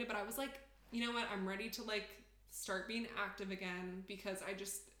motivated. But I was like... You know what? I'm ready to like start being active again because I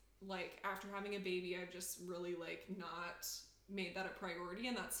just like after having a baby, I've just really like not made that a priority,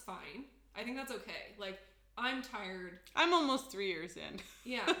 and that's fine. I think that's okay. Like I'm tired. I'm almost 3 years in.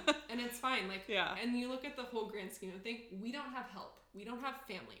 Yeah, and it's fine. Like yeah. And you look at the whole grand scheme of things. We don't have help. We don't have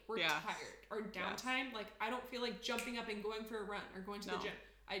family. We're tired. Our downtime. Like I don't feel like jumping up and going for a run or going to the gym.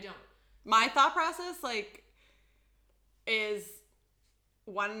 I don't. My thought process like is.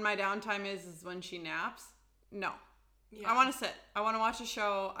 When my downtime is when she naps. No. Yeah. I want to sit. I want to watch a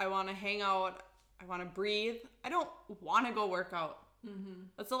show. I want to hang out. I want to breathe. I don't want to go work out. Mm-hmm.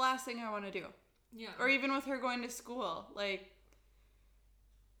 That's the last thing I want to do. Yeah. Or even with her going to school. Like,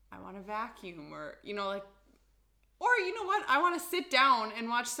 I want to vacuum or, you know, like, or you know what? I want to sit down and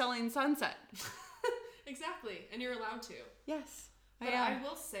watch Selling Sunset. Exactly. And you're allowed to. Yes. But I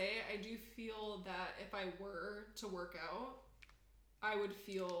will say, I do feel that if I were to work out, I would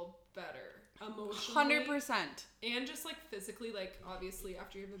feel better emotionally. 100%. And just like physically, like obviously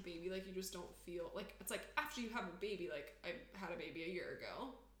after you have a baby, like you just don't feel like it's like after you have a baby, like I had a baby a year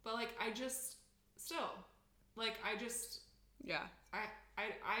ago, but like I just still like I just yeah I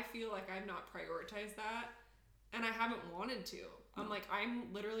I feel like I've not prioritized that, and I haven't wanted to. I'm like,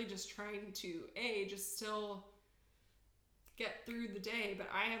 I'm literally just trying to, just still get through the day, but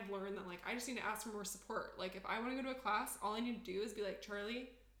I have learned that, like, I just need to ask for more support. Like, if I want to go to a class, all I need to do is be like, Charlie,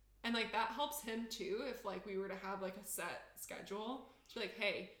 and, like, that helps him, too, if, like, we were to have, like, a set schedule, to be like,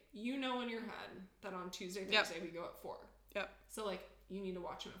 hey, you know in your head that on Tuesday, Thursday, we go at 4. Yep. So, like, you need to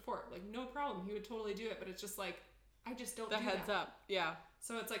watch him at 4. Like, no problem. He would totally do it, but it's just, like, I just don't do that. The heads up. Yeah.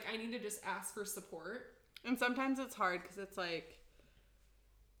 So it's like, I need to just ask for support. And sometimes it's hard because it's like,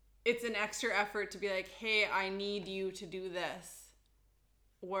 it's an extra effort to be like, hey, I need you to do this.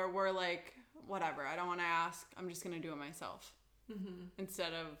 Where we're like, whatever, I don't want to ask. I'm just going to do it myself. Mm-hmm.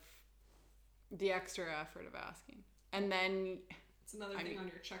 Instead of the extra effort of asking. And then... It's another thing on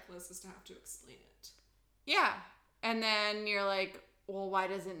your checklist is to have to explain it. Yeah. And then you're like, well, why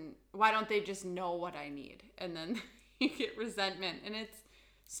don't they just know what I need? And then you get resentment. And it's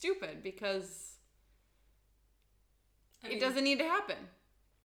stupid because it doesn't need to happen.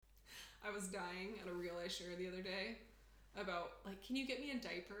 I was dying at a reel I shared the other day about, like, can you get me a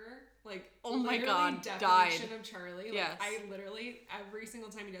diaper? Like, oh my God, definition of Charlie. Like, yes. I literally, every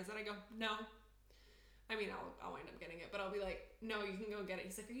single time he does that, I go, no. I mean, I'll wind up getting it, but I'll be like, no, you can go get it.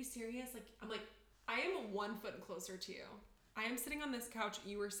 He's like, are you serious? Like, I'm like, I am 1 foot closer to you. I am sitting on this couch.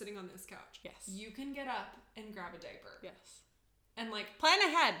 You are sitting on this couch. Yes. You can get up and grab a diaper. Yes. And, like, plan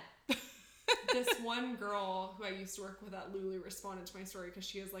ahead. This one girl who I used to work with at Lulu responded to my story because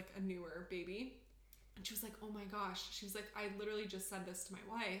she has, like, a newer baby. And she was like, oh my gosh. She was like, I literally just said this to my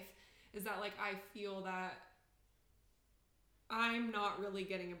wife, is that, like, I feel that I'm not really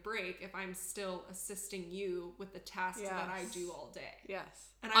getting a break if I'm still assisting you with the tasks that I do all day. Yes.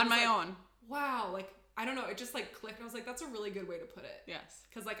 And on my own. Wow. Like, I don't know. It just, like, clicked. I was like, that's a really good way to put it. Yes.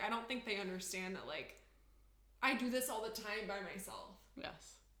 Because, like, I don't think they understand that, like, I do this all the time by myself.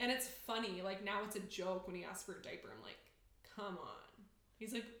 Yes. And it's funny. Like, now it's a joke when he asks for a diaper. I'm like, come on.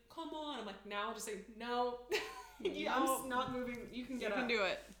 He's like, come on. I'm like, now I'll just say, no. I'm not moving. You can get up. You can do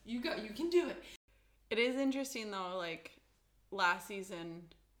it. You can do it. It is interesting, though, like, last season,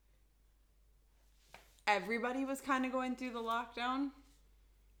 everybody was kind of going through the lockdown.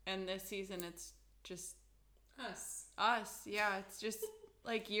 And this season, it's just... Us. Yeah, it's just,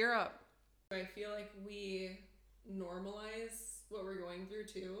 like, Europe. I feel like we normalize what we're going through,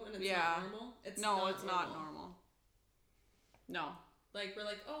 too. And it's not normal. It's not normal. No. Like, we're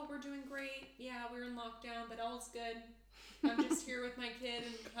like, oh, we're doing great. Yeah, we're in lockdown, but all's good. I'm just here with my kid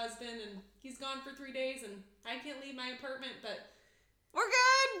and husband, and he's gone for 3 days, and I can't leave my apartment, but... We're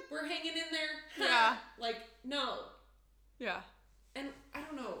good! We're hanging in there. Yeah. Like, no. Yeah. And I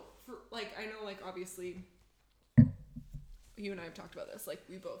don't know. I know, like, obviously, you and I have talked about this. Like,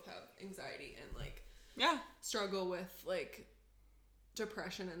 we both have anxiety and, like... Yeah. Struggle with, like,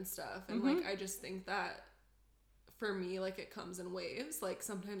 depression and stuff. And, like, I just think that... For me, like, it comes in waves. Like,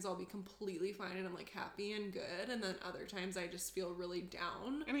 sometimes I'll be completely fine and I'm, like, happy and good. And then other times I just feel really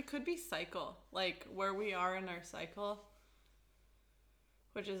down. And it could be cycle. Like, where we are in our cycle.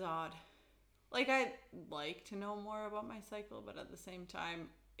 Which is odd. Like, I'd like to know more about my cycle. But at the same time,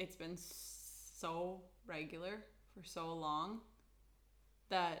 it's been so regular for so long.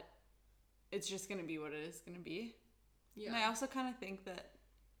 That it's just going to be what it is going to be. Yeah. And I also kind of think that...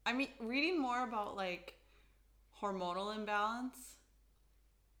 I mean, reading more about, like... hormonal imbalance.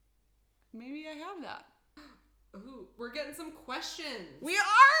 Maybe I have that. Ooh, we're getting some questions. We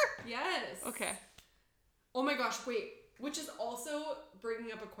are? Yes. Okay. Oh my gosh, wait. Which is also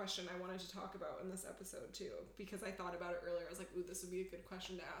bringing up a question I wanted to talk about in this episode too, because I thought about it earlier. I was like, ooh, this would be a good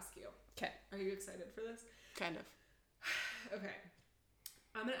question to ask you. Okay. Are you excited for this? Kind of. Okay.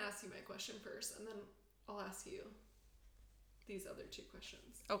 I'm going to ask you my question first, and then I'll ask you these other 2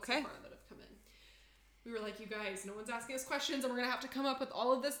 questions. Okay. So far that have come in. We were like, you guys, no one's asking us questions, and we're going to have to come up with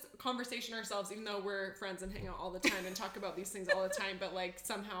all of this conversation ourselves, even though we're friends and hang out all the time and talk about these things all the time. But, like,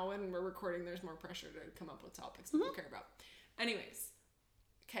 somehow when we're recording, there's more pressure to come up with topics that we care about. Anyways,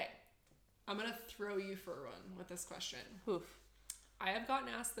 okay. I'm going to throw you for a run with this question. Oof. I have gotten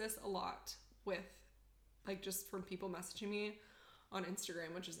asked this a lot with, like, just from people messaging me on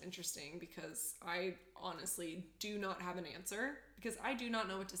Instagram, which is interesting because I honestly do not have an answer because I do not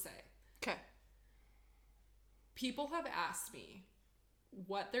know what to say. Okay. People have asked me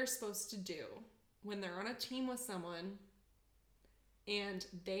what they're supposed to do when they're on a team with someone and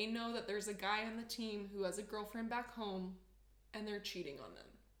they know that there's a guy on the team who has a girlfriend back home and they're cheating on them.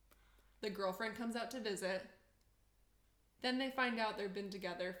 The girlfriend comes out to visit. Then they find out they've been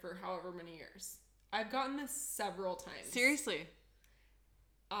together for however many years. I've gotten this several times. Seriously?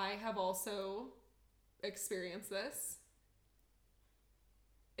 I have also experienced this.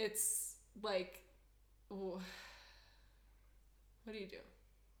 it's like, what do you do?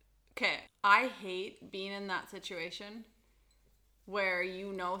 Okay, I hate being in that situation where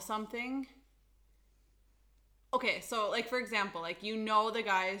you know something. Okay, so like for example, like you know the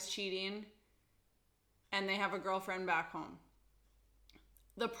guy is cheating and they have a girlfriend back home.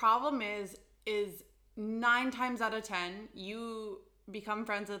 The problem is 9 times out of 10 you become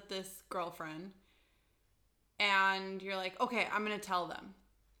friends with this girlfriend and you're like, okay, I'm gonna tell them.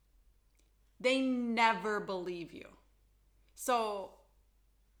 They never believe you. So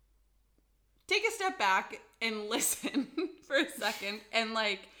take a step back and listen for a second. And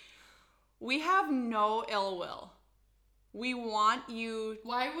like, we have no ill will. We want you.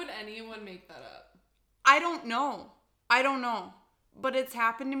 Why would anyone make that up? I don't know. But it's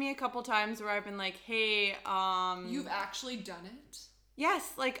happened to me a couple times where I've been like, hey, You've actually done it?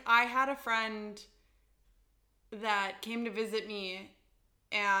 yes, like I had a friend that came to visit me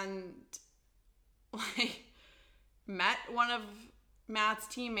and like met one of Matt's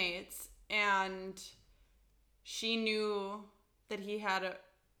teammates, and she knew that he had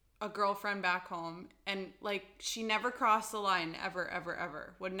a girlfriend back home, and like she never crossed the line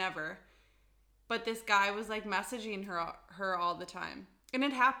ever, would never. But this guy was like messaging her all the time. And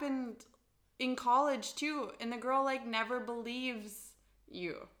it happened in college too, and the girl like never believes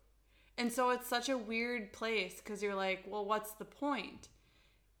you. And so it's such a weird place because you're like, well, what's the point?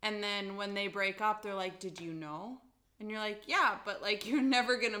 And then when they break up, they're like, did you know? And you're like, yeah, but like you're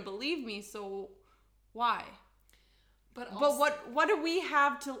never gonna believe me, so why? But what do we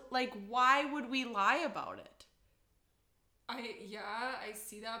have to like? Why would we lie about it? I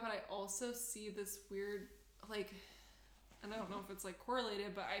see that, but I also see this weird, like, and I don't know if it's like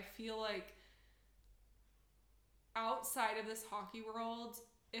correlated, but I feel like outside of this hockey world,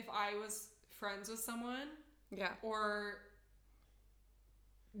 if I was friends with someone, yeah, or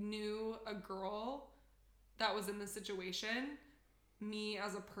knew a girl that was in this situation, me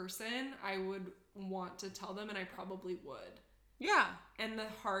as a person, I would want to tell them, and I probably would. Yeah. And the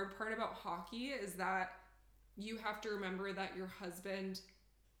hard part about hockey is that you have to remember that your husband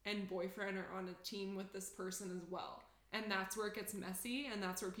and boyfriend are on a team with this person as well. And that's where it gets messy, and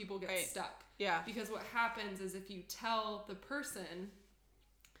that's where people get stuck. Yeah. Because what happens is if you tell the person,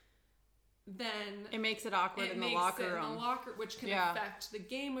 then it makes it awkward in the locker room. Which can affect the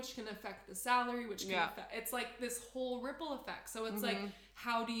game, which can affect the salary, which can affect, it's like this whole ripple effect. So it's like,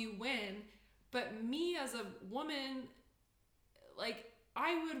 how do you win? But me as a woman, like,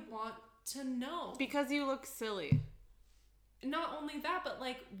 I would want to know. Because you look silly. Not only that, but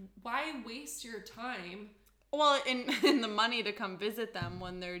like, why waste your time? Well, in the money to come visit them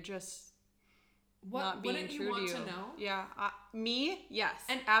when they're just not being true to you. Wouldn't you want to know? Yeah. Me? Yes.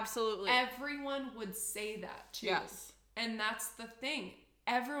 And absolutely. Everyone would say that too. Yes. And that's the thing.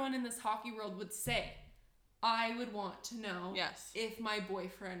 Everyone in this hockey world would say, I would want to know if my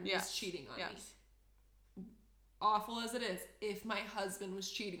boyfriend was cheating on me. Awful as it is, if my husband was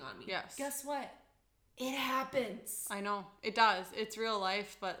cheating on me. Yes. Guess what? It happens. I know. It does. It's real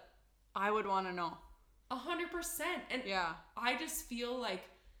life, but I would want to know. 100%. And I just feel like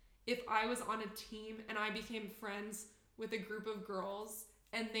if I was on a team and I became friends with a group of girls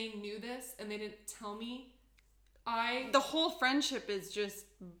and they knew this and they didn't tell me, the whole friendship is just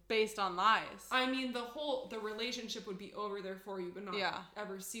based on lies. I mean, the relationship would be over, therefore you would not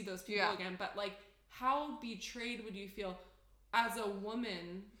ever see those people again. But like, how betrayed would you feel as a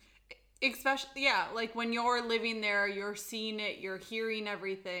woman? Especially, like when you're living there, you're seeing it, you're hearing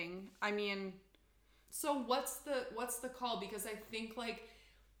everything. I mean, so what's the call? Because I think like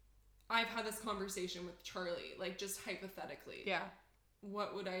I've had this conversation with Charlie, like just hypothetically. Yeah.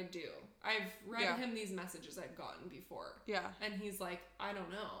 What would I do? I've read him these messages I've gotten before. Yeah. And he's like, I don't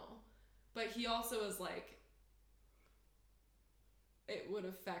know. But he also is like, it would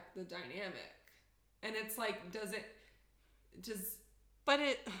affect the dynamic. And it's like, does it just... But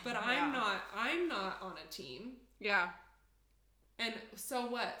I'm not on a team. Yeah. And so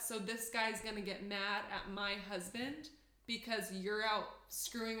what? So this guy's going to get mad at my husband because you're out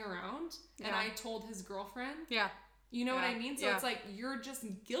screwing around and I told his girlfriend? Yeah. You know what I mean? So it's like, you're just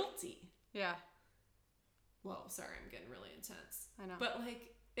guilty. Yeah. Whoa, sorry, I'm getting really intense. I know. But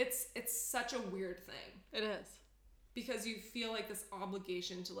like, it's such a weird thing. It is. Because you feel like this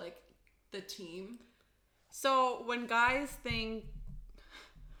obligation to like the team. So when guys think,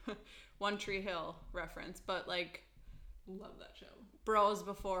 One Tree Hill reference, but like, love that show. Bros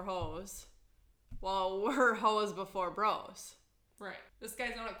before hoes. Well, we're hoes before bros. Right. This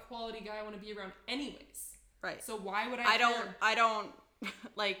guy's not a quality guy I want to be around anyways. Right. So why would I care? I don't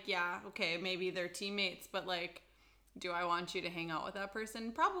like, yeah, okay, maybe they're teammates, but like, Do I want you to hang out with that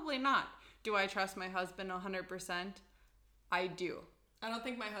person? Probably not. Do I trust my husband 100%? I do. I don't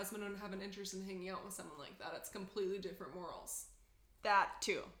think my husband would have an interest in hanging out with someone like that. It's completely different morals. That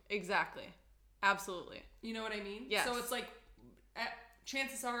too. Exactly. Absolutely. You know what I mean? Yes. So it's like,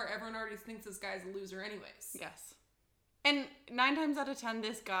 chances are everyone already thinks this guy's a loser anyways. Yes. And 9 times out of 10,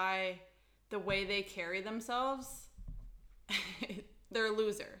 this guy, the way they carry themselves, they're a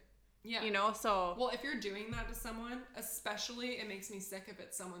loser. Yeah. You know, so... Well, if you're doing that to someone, especially, it makes me sick if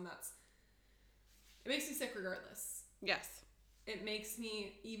it's someone that's... It makes me sick regardless. Yes. It makes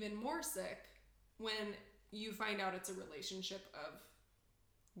me even more sick when you find out it's a relationship of...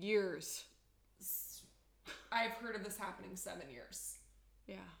 Years. I've heard of this happening 7 years.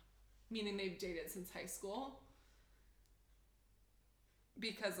 Yeah. Meaning they've dated since high school.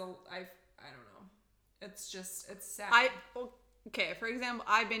 Because I don't know. It's sad. Okay, for example,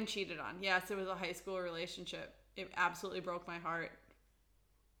 I've been cheated on. Yes, it was a high school relationship. It absolutely broke my heart.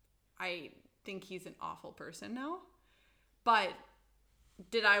 I think he's an awful person now. But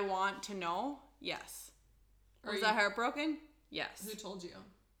did I want to know? Yes. Was I heartbroken? Yes. Who told you?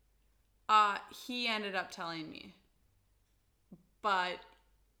 He ended up telling me. But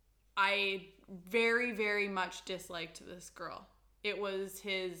I very, very much disliked this girl. It was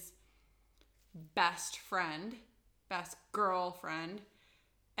his best girlfriend,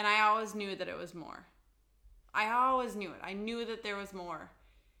 and I always knew that it was more. I always knew it. I knew that there was more.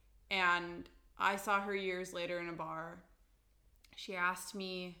 And I saw her years later in a bar. She asked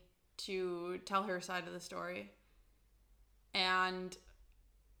me to tell her side of the story. And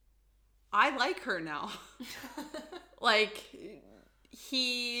I like her now. Like,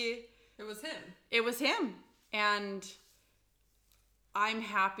 It was him. It was him. And I'm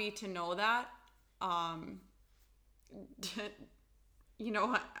happy to know that. You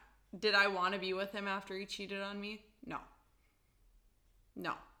know, did I want to be with him after he cheated on me? No.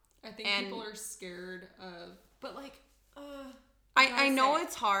 I think people are scared of, but like, I know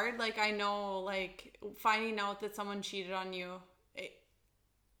it's hard. Like, I know, like, finding out that someone cheated on you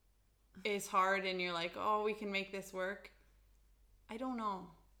is hard, and you're like, oh, we can make this work. I don't know.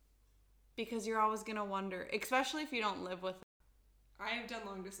 Because you're always going to wonder, especially if you don't live with them. I have done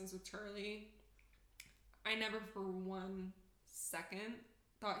long distance with Charlie. I never for 1 second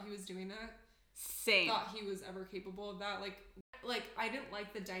thought he was doing that. Same. Thought he was ever capable of that. Like I didn't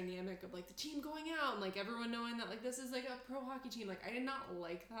like the dynamic of like the team going out and like everyone knowing that like this is like a pro hockey team. Like I did not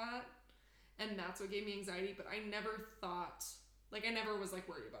like that, and that's what gave me anxiety. But I never thought, like I never was like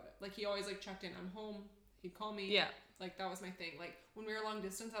worried about it. Like he always like checked in. I'm home. He'd call me. Yeah. Like that was my thing. Like when we were long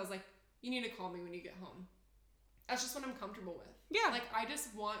distance, I was like, you need to call me when you get home. That's just what I'm comfortable with. Yeah. Like I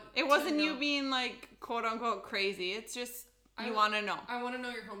just want. It wasn't you being like quote unquote crazy. It's just you want to know. I want to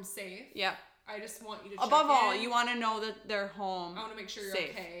know you're home safe. Yeah. I just want you to above check all, in. you want to know that they're home. I want to make sure you're safe.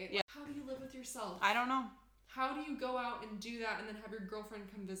 okay. Yeah. Like, how do you live with yourself? I don't know. How do you go out and do that and then have your girlfriend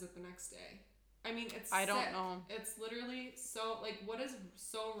come visit the next day? I mean, it's I don't sick. know. It's literally so, like, what is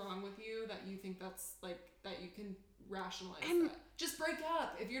so wrong with you that you think that's, like, that you can rationalize that? Just break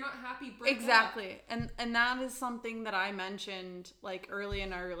up. If you're not happy, break up. Exactly. And that is something that I mentioned, like, early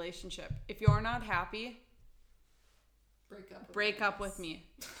in our relationship. If you're not happy, break up with me.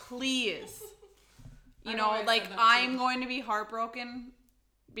 Please. You know, like, I'm going to be heartbroken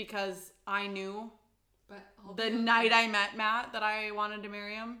because I knew the night I met Matt that I wanted to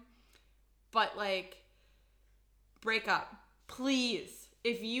marry him. But, like, break up. Please.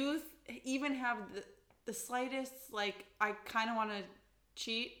 If you even have the slightest, like, I kind of want to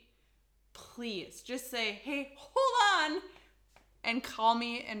cheat, please just say, hey, hold on, and call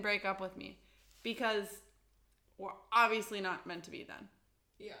me and break up with me. Because we're obviously not meant to be then.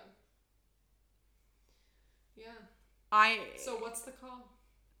 Yeah. Yeah. So what's the call?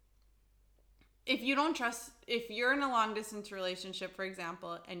 If you don't trust, if you're in a long distance relationship, for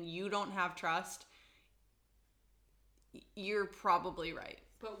example, and you don't have trust, you're probably right.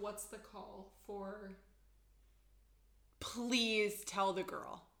 But what's the call for? Please tell the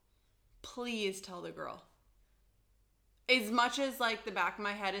girl. Please tell the girl. As much as like the back of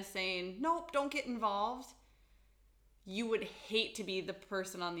my head is saying, nope, don't get involved, you would hate to be the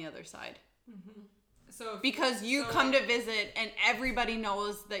person on the other side. Mm-hmm. Because you come to visit and everybody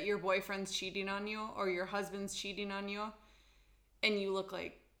knows that your boyfriend's cheating on you or your husband's cheating on you, and you look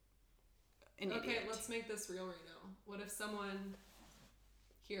like an idiot. Okay, let's make this real right now. What if someone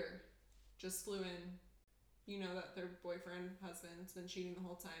here just flew in, you know that their boyfriend, husband's been cheating the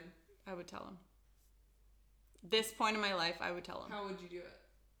whole time? I would tell him. This point in my life, I would tell him. How would you do it?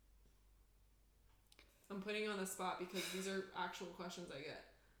 I'm putting you on the spot because these are actual questions I get.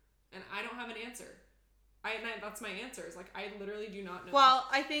 And I don't have an answer. That's my answer. Is like, I literally do not know. Well,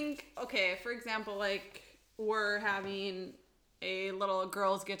 I think, okay, for example, like, we're having a little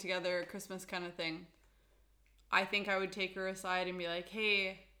girls get together Christmas kind of thing. I think I would take her aside and be like,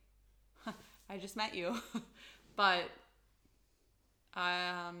 hey, I just met you. But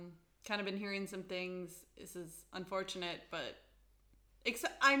kind of been hearing some things. This is unfortunate, but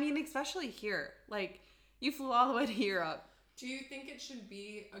especially here. Like, you flew all the way to Europe. Do you think it should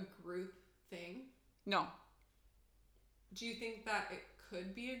be a group thing? No. Do you think that it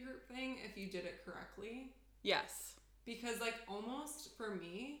could be a group thing if you did it correctly? Yes. Because, like, almost for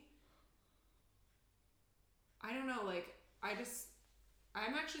me, I don't know, like,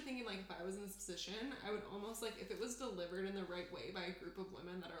 I'm actually thinking, like, if I was in this position, I would almost, like, if it was delivered in the right way by a group of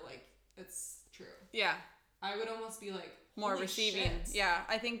women that are, like, it's true. Yeah. I would almost be, like, more receiving. Shit. Yeah,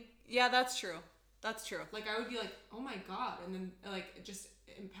 I think, yeah, that's true. That's true. Like, I would be like, oh my God. And then, like, just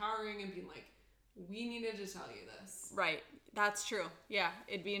empowering and being like, we needed to tell you this. Right. That's true. Yeah.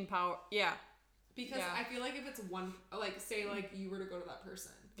 It'd be empower. Yeah. Because I feel like if it's one, like, say, like, you were to go to that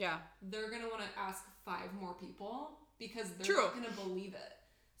person. Yeah. They're going to want to ask 5 more people because they're not going to believe it.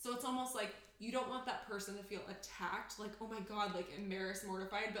 So it's almost like you don't want that person to feel attacked. Like, oh my God, like, embarrassed,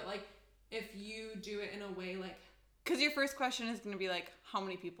 mortified. But, like, if you do it in a way, like... Because your first question is going to be, like, how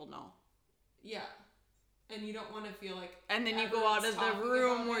many people know? Yeah. And you don't want to feel like... And then you go out of the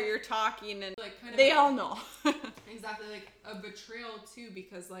room where you're talking and like, kind of they all know. Exactly. Like, a betrayal, too,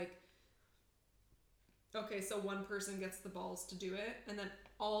 because, like... Okay, so one person gets the balls to do it, and then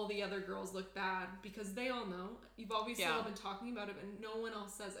all the other girls look bad because they all know. You've obviously all been talking about it, but no one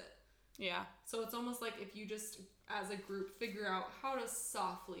else says it. Yeah. So it's almost like if you just, as a group, figure out how to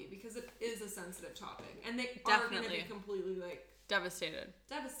softly, because it is a sensitive topic, and they are going to be completely, like... Devastated.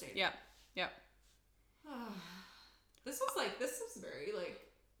 Yep. Yep. This was very, like,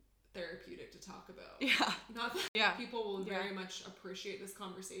 therapeutic to talk about. Yeah. Not that people will very much appreciate this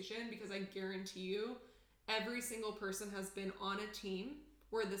conversation, because I guarantee you, every single person has been on a team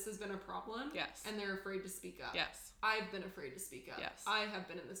where this has been a problem. Yes. And they're afraid to speak up. Yes. I've been afraid to speak up. Yes. I have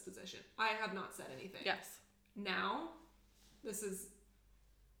been in this position. I have not said anything. Yes. Now, this is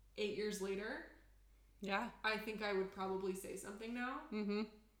 8 years later. Yeah. I think I would probably say something now. Mm-hmm.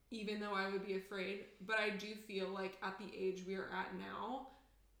 Even though I would be afraid. But I do feel like at the age we are at now,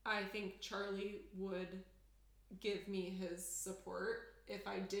 I think Charlie would give me his support if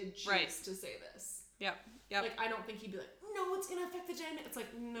I did choose to say this. Yep. Like, I don't think he'd be like, no, it's gonna affect the dynamic. It's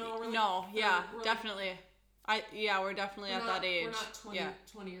like, no, we're like... No, we're definitely... we're definitely at that age. We're not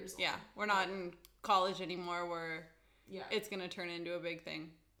 20 years old. Yeah, we're not in college anymore where it's gonna turn into a big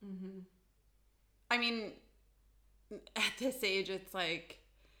thing. Mm-hmm. I mean, at this age, it's like...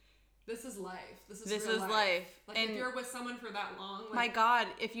 This is life. This is real life. Like, and if you're with someone for that long... Like, my God,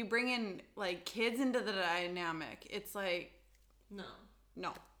 if you bring in, like, kids into the dynamic, it's like... No.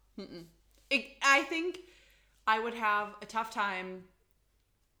 Mm-mm. I think I would have a tough time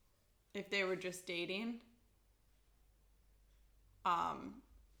if they were just dating.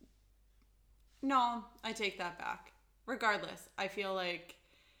 No, I take that back. Regardless, I feel like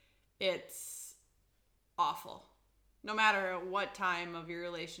it's awful. No matter what time of your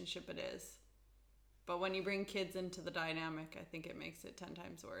relationship it is. But when you bring kids into the dynamic, I think it makes it 10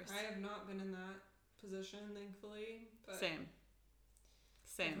 times worse. I have not been in that position, thankfully. But Same.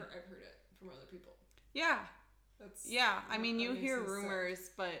 I've heard it from other people. Yeah. I mean, you hear rumors,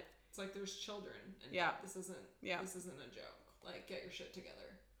 but it's like there's children. And this isn't a joke. Like, get your shit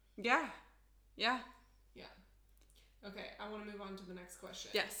together. Yeah. Okay, I want to move on to the next question.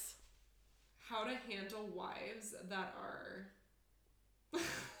 Yes. How to handle wives that are...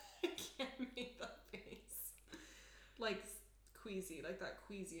 I can't make that face. Like, queasy. Like that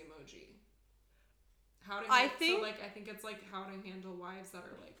queasy emoji. I think it's like how to handle wives that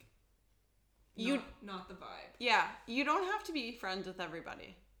are like... Not the vibe. Yeah. You don't have to be friends with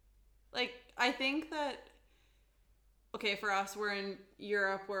everybody. Like, I think that... Okay, for us, we're in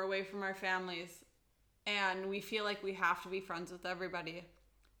Europe. We're away from our families. And we feel like we have to be friends with everybody.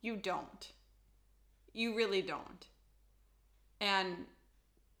 You don't. You really don't. And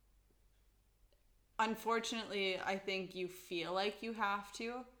unfortunately, I think you feel like you have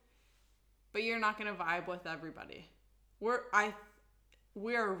to, but you're not going to vibe with everybody. We're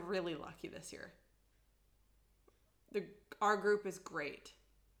really lucky this year. Our group is great.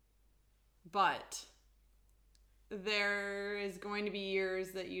 But there is going to be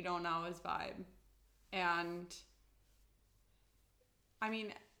years that you don't always vibe. And I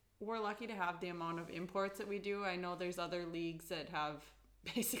mean, we're lucky to have the amount of imports that we do. I know there's other leagues that have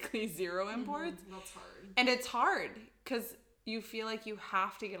basically zero imports. Mm-hmm. That's hard. And it's hard because you feel like you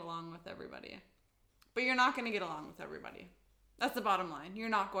have to get along with everybody. But you're not going to get along with everybody. That's the bottom line. You're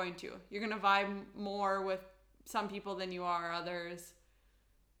not going to. You're going to vibe more with some people than you are others.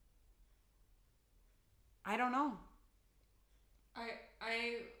 I don't know.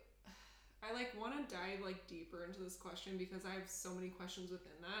 I like want to dive like deeper into this question because I have so many questions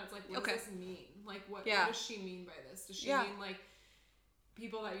within that. It's like, what does this mean? Like, what does she mean by this? Does she mean like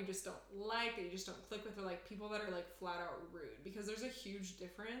people that you just don't like, that you just don't click with, or like people that are like flat out rude? Because there's a huge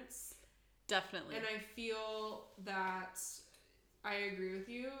difference. Definitely. And I feel that I agree with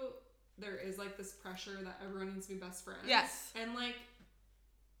you. There is like this pressure that everyone needs to be best friends. Yes. And like,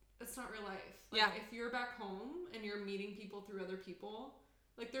 it's not real life. Like, if you're back home and you're meeting people through other people,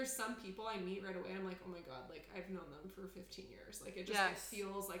 like there's some people I meet right away and I'm like, oh my god, like I've known them for 15 years. Like it just like,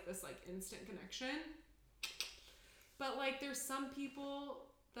 feels like this like instant connection. But like there's some people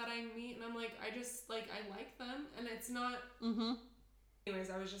that I meet and I'm like, I just like, I like them and it's not. Anyways,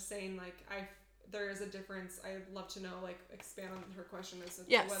 I was just saying like there is a difference. I'd love to know, like, expand on her question as to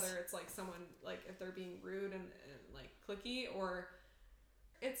whether it's like someone like if they're being rude and like cliquey, or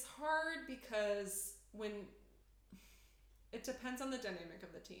it's hard because when it depends on the dynamic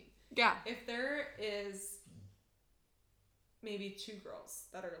of the team. Yeah. If there is maybe two girls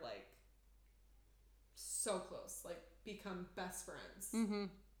that are like so close, like become best friends,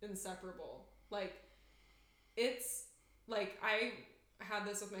 inseparable, like it's like I had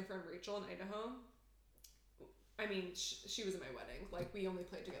this with my friend Rachel in Idaho. I mean, she was at my wedding. Like we only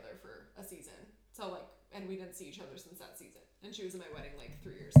played together for a season, so like, and we didn't see each other since that season. And she was at my wedding like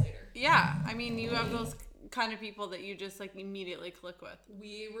 3 years later. Yeah, I mean, you have those kind of people that you just like immediately click with.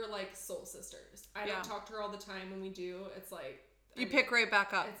 We were like soul sisters. I don't talk to her all the time. When we do, it's like you pick right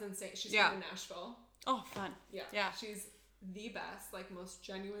back up. It's insane. She's from Nashville. Oh, fun. Yeah. Yeah. She's the best, like most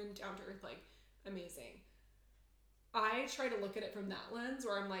genuine, down to earth, like amazing. I try to look at it from that lens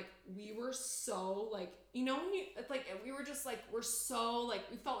where I'm like, we were so like, you know, when you, it's like, we were just like, we're so like,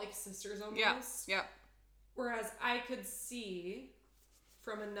 we felt like sisters almost. Yeah. Whereas I could see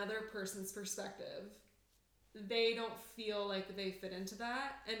from another person's perspective, they don't feel like they fit into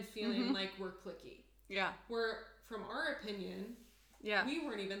that and feeling like we're cliquey. Yeah. Where from our opinion, we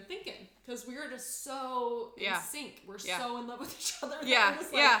weren't even thinking because we were just so in sync. We're so in love with each other. We're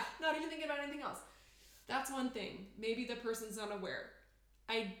just like, not even thinking about anything else. That's one thing. Maybe the person's not aware.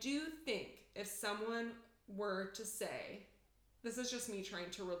 I do think if someone were to say, this is just me trying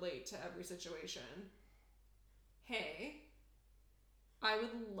to relate to every situation. Hey, I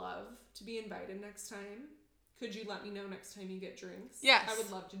would love to be invited next time. Could you let me know next time you get drinks? Yes. I would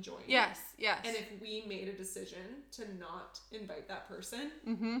love to join. Yes, yes. And if we made a decision to not invite that person,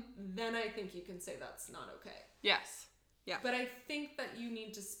 then I think you can say that's not okay. Yes. Yeah. But I think that you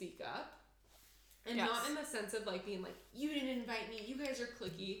need to speak up. And not in the sense of like being like, you didn't invite me, you guys are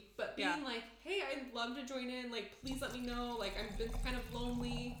cliquey, but being like, hey, I'd love to join in, like, please let me know, like, I've been kind of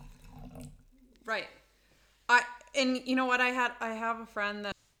lonely. Right. And you know what, I have a friend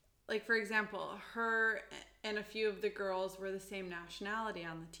that, like, for example, her and a few of the girls were the same nationality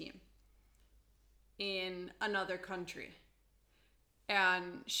on the team in another country.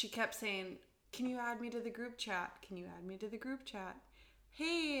 And she kept saying, can you add me to the group chat? Can you add me to the group chat?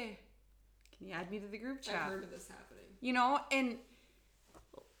 Hey, can you add me to the group chat? I've heard of this happening. You know, and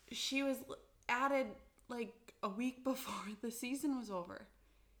she was added like a week before the season was over.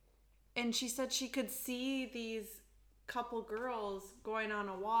 And she said she could see these couple girls going on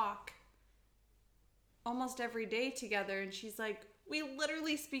a walk almost every day together. And she's like, we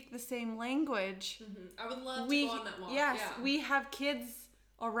literally speak the same language. I would love to go on that walk. Yes, we have kids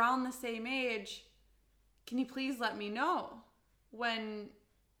around the same age. Can you please let me know when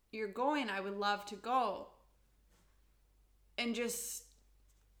you're going? I would love to go. And just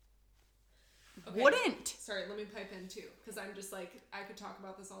wouldn't. Sorry, let me pipe in too, because I'm just like, I could talk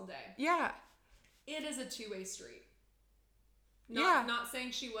about this all day. Yeah. It is a two-way street. Not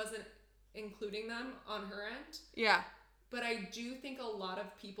saying she wasn't including them on her end. Yeah. But I do think a lot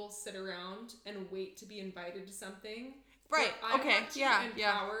of people sit around and wait to be invited to something. Right. I want to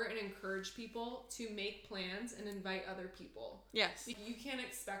empower and encourage people to make plans and invite other people. Yes. You can't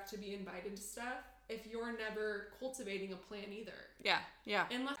expect to be invited to stuff if you're never cultivating a plan either. Yeah. Yeah.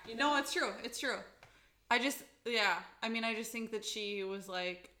 Unless, you know? No, it's true. It's true. I just think that she was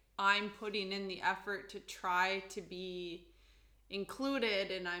like, I'm putting in the effort to try to be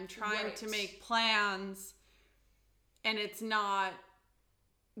included and I'm trying to make plans and it's not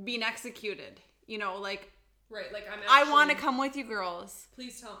being executed. You know, like, right, like I want to come with you girls.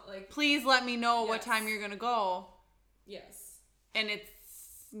 Please please let me know what time you're going to go. Yes. And it's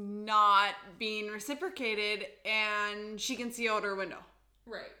not being reciprocated and she can see out her window.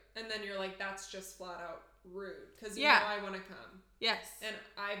 Right. And then you're like, that's just flat out rude. Because you Yeah. know I want to come. Yes. And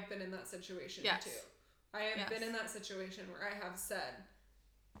I've been in that situation Yes. too. I have been in that situation where I have said,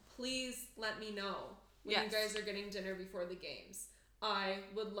 please let me know when you guys are getting dinner before the games. I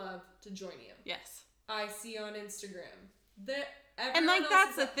would love to join you. Yes. I see on Instagram that and like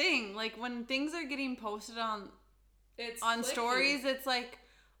that's the thing. Like when things are getting posted on stories, it's like,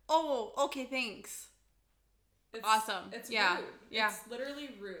 oh, okay, thanks. It's awesome. It's rude. Yeah. It's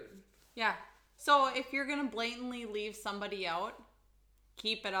literally rude. Yeah. So if you're gonna blatantly leave somebody out,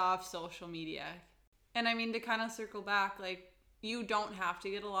 keep it off social media. And I mean, to kind of circle back, like, you don't have to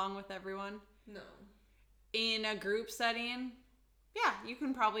get along with everyone. No. In a group setting, yeah, you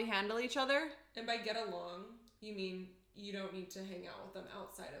can probably handle each other. And by get along, you mean you don't need to hang out with them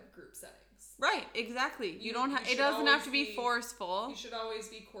outside of group settings. Right, exactly. You don't it doesn't have to be forceful. You should always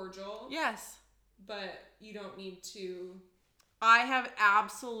be cordial. Yes. But you don't need to. I have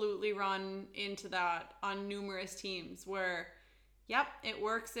absolutely run into that on numerous teams where, yep, it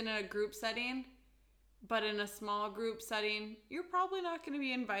works in a group setting, but in a small group setting, you're probably not going to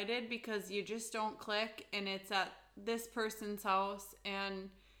be invited because you just don't click and it's at this person's house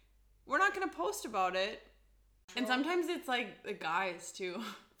and we're not going to post about it. And sometimes it's like the guys too.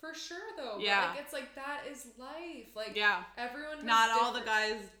 For sure though. Yeah. But like, it's like that is life. Like everyone has not all the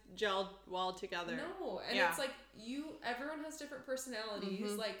guys gelled well together. No. And it's like everyone has different personalities.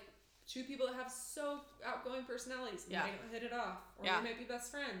 Mm-hmm. Like two people that have so outgoing personalities might not hit it off. Or they might be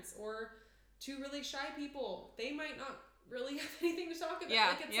best friends. Or two really shy people. They might not really have anything to talk about. Yeah.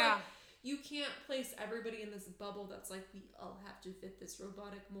 Like it's like you can't place everybody in this bubble that's like, we all have to fit this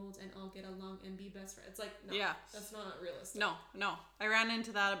robotic mold and all get along and be best friends. It's like, no, that's not realistic. No. I ran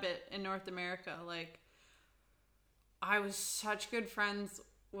into that a bit in North America. Like, I was such good friends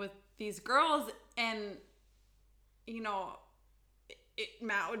with these girls and, you know,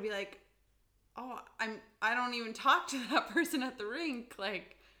 Matt would be like, oh, I don't even talk to that person at the rink.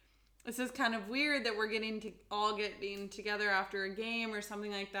 Like, this is kind of weird that we're getting together after a game or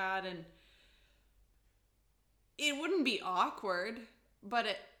something like that. And it wouldn't be awkward, but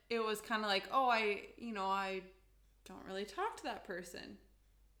it was kind of like, oh, I don't really talk to that person.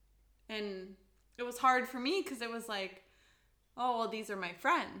 And it was hard for me because it was like, oh, well, these are my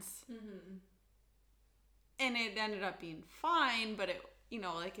friends. Mm-hmm. And it ended up being fine, but it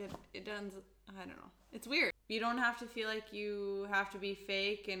ends, I don't know. It's weird. You don't have to feel like you have to be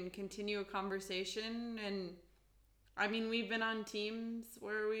fake and continue a conversation. And I mean, we've been on teams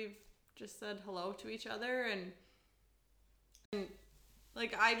where we've just said hello to each other. And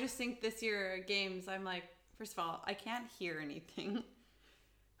like, I just think this year games, I'm like, first of all, I can't hear anything.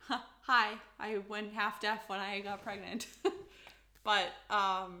 Hi, I went half deaf when I got pregnant. But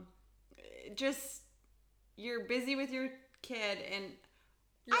just, you're busy with your kid and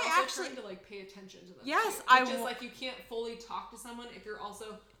you're also trying to like pay attention to them. Yes, like you can't fully talk to someone if you're also.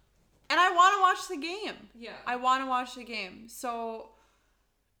 And I want to watch the game. Yeah. I want to watch the game. So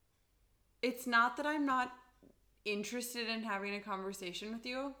it's not that I'm not interested in having a conversation with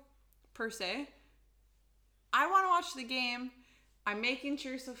you, per se. I want to watch the game. I'm making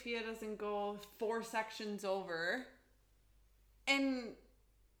sure Sophia doesn't go 4 sections over. And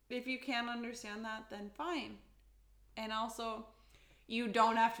if you can't understand that, then fine. And also, you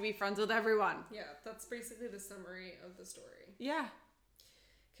don't have to be friends with everyone. Yeah, that's basically the summary of the story. Yeah.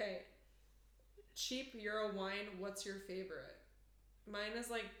 Okay. Cheap Euro wine, what's your favorite? Mine is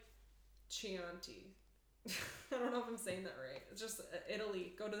like Chianti. I don't know if I'm saying that right. It's just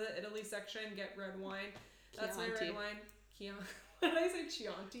Italy. Go to the Italy section, get red wine. That's my red wine. Chianti. What did I say?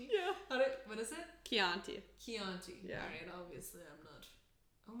 Chianti? Yeah. What is it? Chianti. Chianti. Yeah. Alright, obviously I'm not.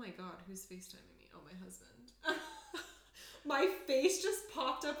 Oh my god, who's FaceTiming me? Oh, my husband. My face just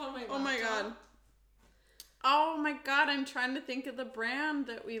popped up on my laptop. Oh my god. Oh my god, I'm trying to think of the brand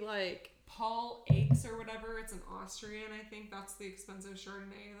that we like. Paul Aches or whatever. It's an Austrian, I think. That's the expensive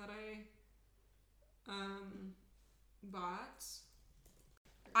Chardonnay that I bought.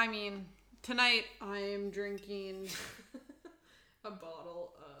 I mean, tonight I'm drinking a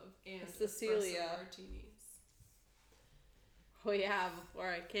bottle of Cecilia martinis. Oh yeah, before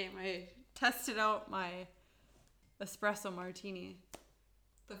I came, I tested out my espresso martini.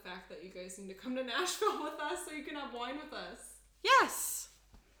 The fact that you guys need to come to Nashville with us so you can have wine with us. Yes!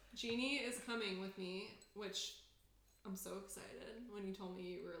 Jeanie is coming with me, which I'm so excited when you told me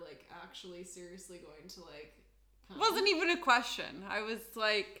you were like actually seriously going to like come. Wasn't even a question. I was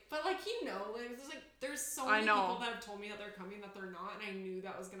like... But like, you know, there's so many people that have told me that they're coming that they're not, and I knew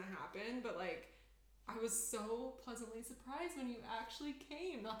that was going to happen, but like, I was so pleasantly surprised when you actually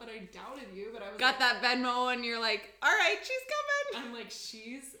came. Not that I doubted you, but I was got that Venmo and you're like, all right, she's coming. I'm like,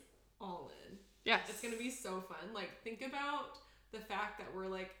 she's all in. Yes. It's going to be so fun. Like, think about the fact that we're,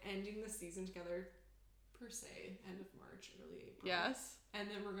 like, ending the season together, per se, end of March, early April. Yes. And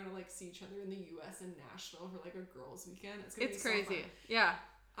then we're going to, like, see each other in the U.S. in Nashville for, like, a girls' weekend. It's going to be crazy. So fun. Yeah.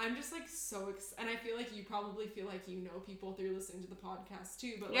 I'm just, like, so excited. And I feel like you probably feel like you know people through listening to the podcast,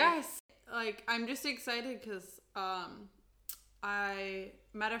 too. But yes. Like, I'm just excited because I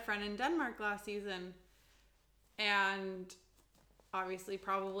met a friend in Denmark last season. And obviously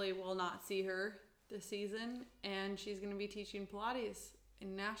probably will not see her this season. And she's going to be teaching Pilates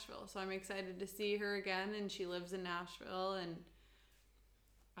in Nashville. So I'm excited to see her again. And she lives in Nashville. And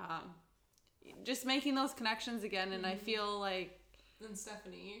just making those connections again. And I feel like... And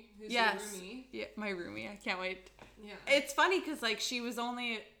Stephanie, who's your roomie. Yeah, my roomie. I can't wait. Yeah. It's funny because, like, she was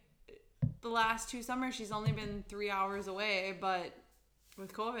only... The last 2 summers, she's only been 3 hours away. But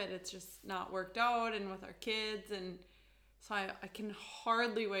with COVID, it's just not worked out. And with our kids. And so I can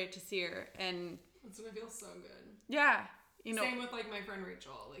hardly wait to see her. And... It's going to feel so good. Yeah. You know, same with, like, my friend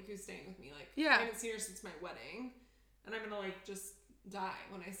Rachel, like, who's staying with me. Like, yeah. I haven't seen her since my wedding. And I'm going to, like, just die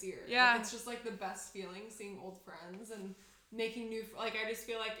when I see her. Yeah. Like, it's just, like, the best feeling, seeing old friends and making new... Like, I just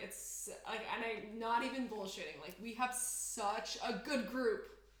feel like it's... Like, and I'm not even bullshitting. Like, we have such a good group.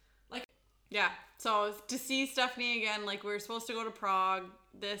 Like... Yeah. So, to see Stephanie again, like, we were supposed to go to Prague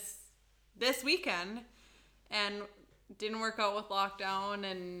this weekend. And... didn't work out with lockdown,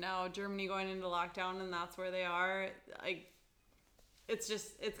 and now Germany going into lockdown, and that's where they are. Like, it's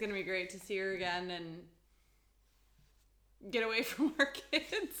gonna be great to see her again and get away from our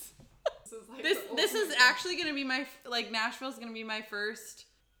kids. This is actually gonna be my, like, Nashville's gonna be my first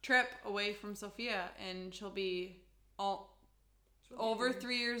trip away from Sophia, and she'll be over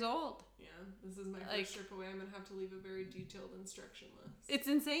 3 years old. Yeah, this is my first trip away. I'm gonna have to leave a very detailed instruction list. It's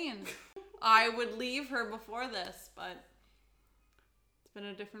insane. I would leave her before this, but it's been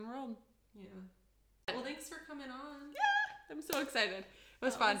a different world. Yeah. Well, thanks for coming on. Yeah, I'm so excited. It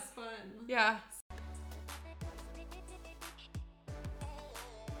was fun. It was fun. Yeah.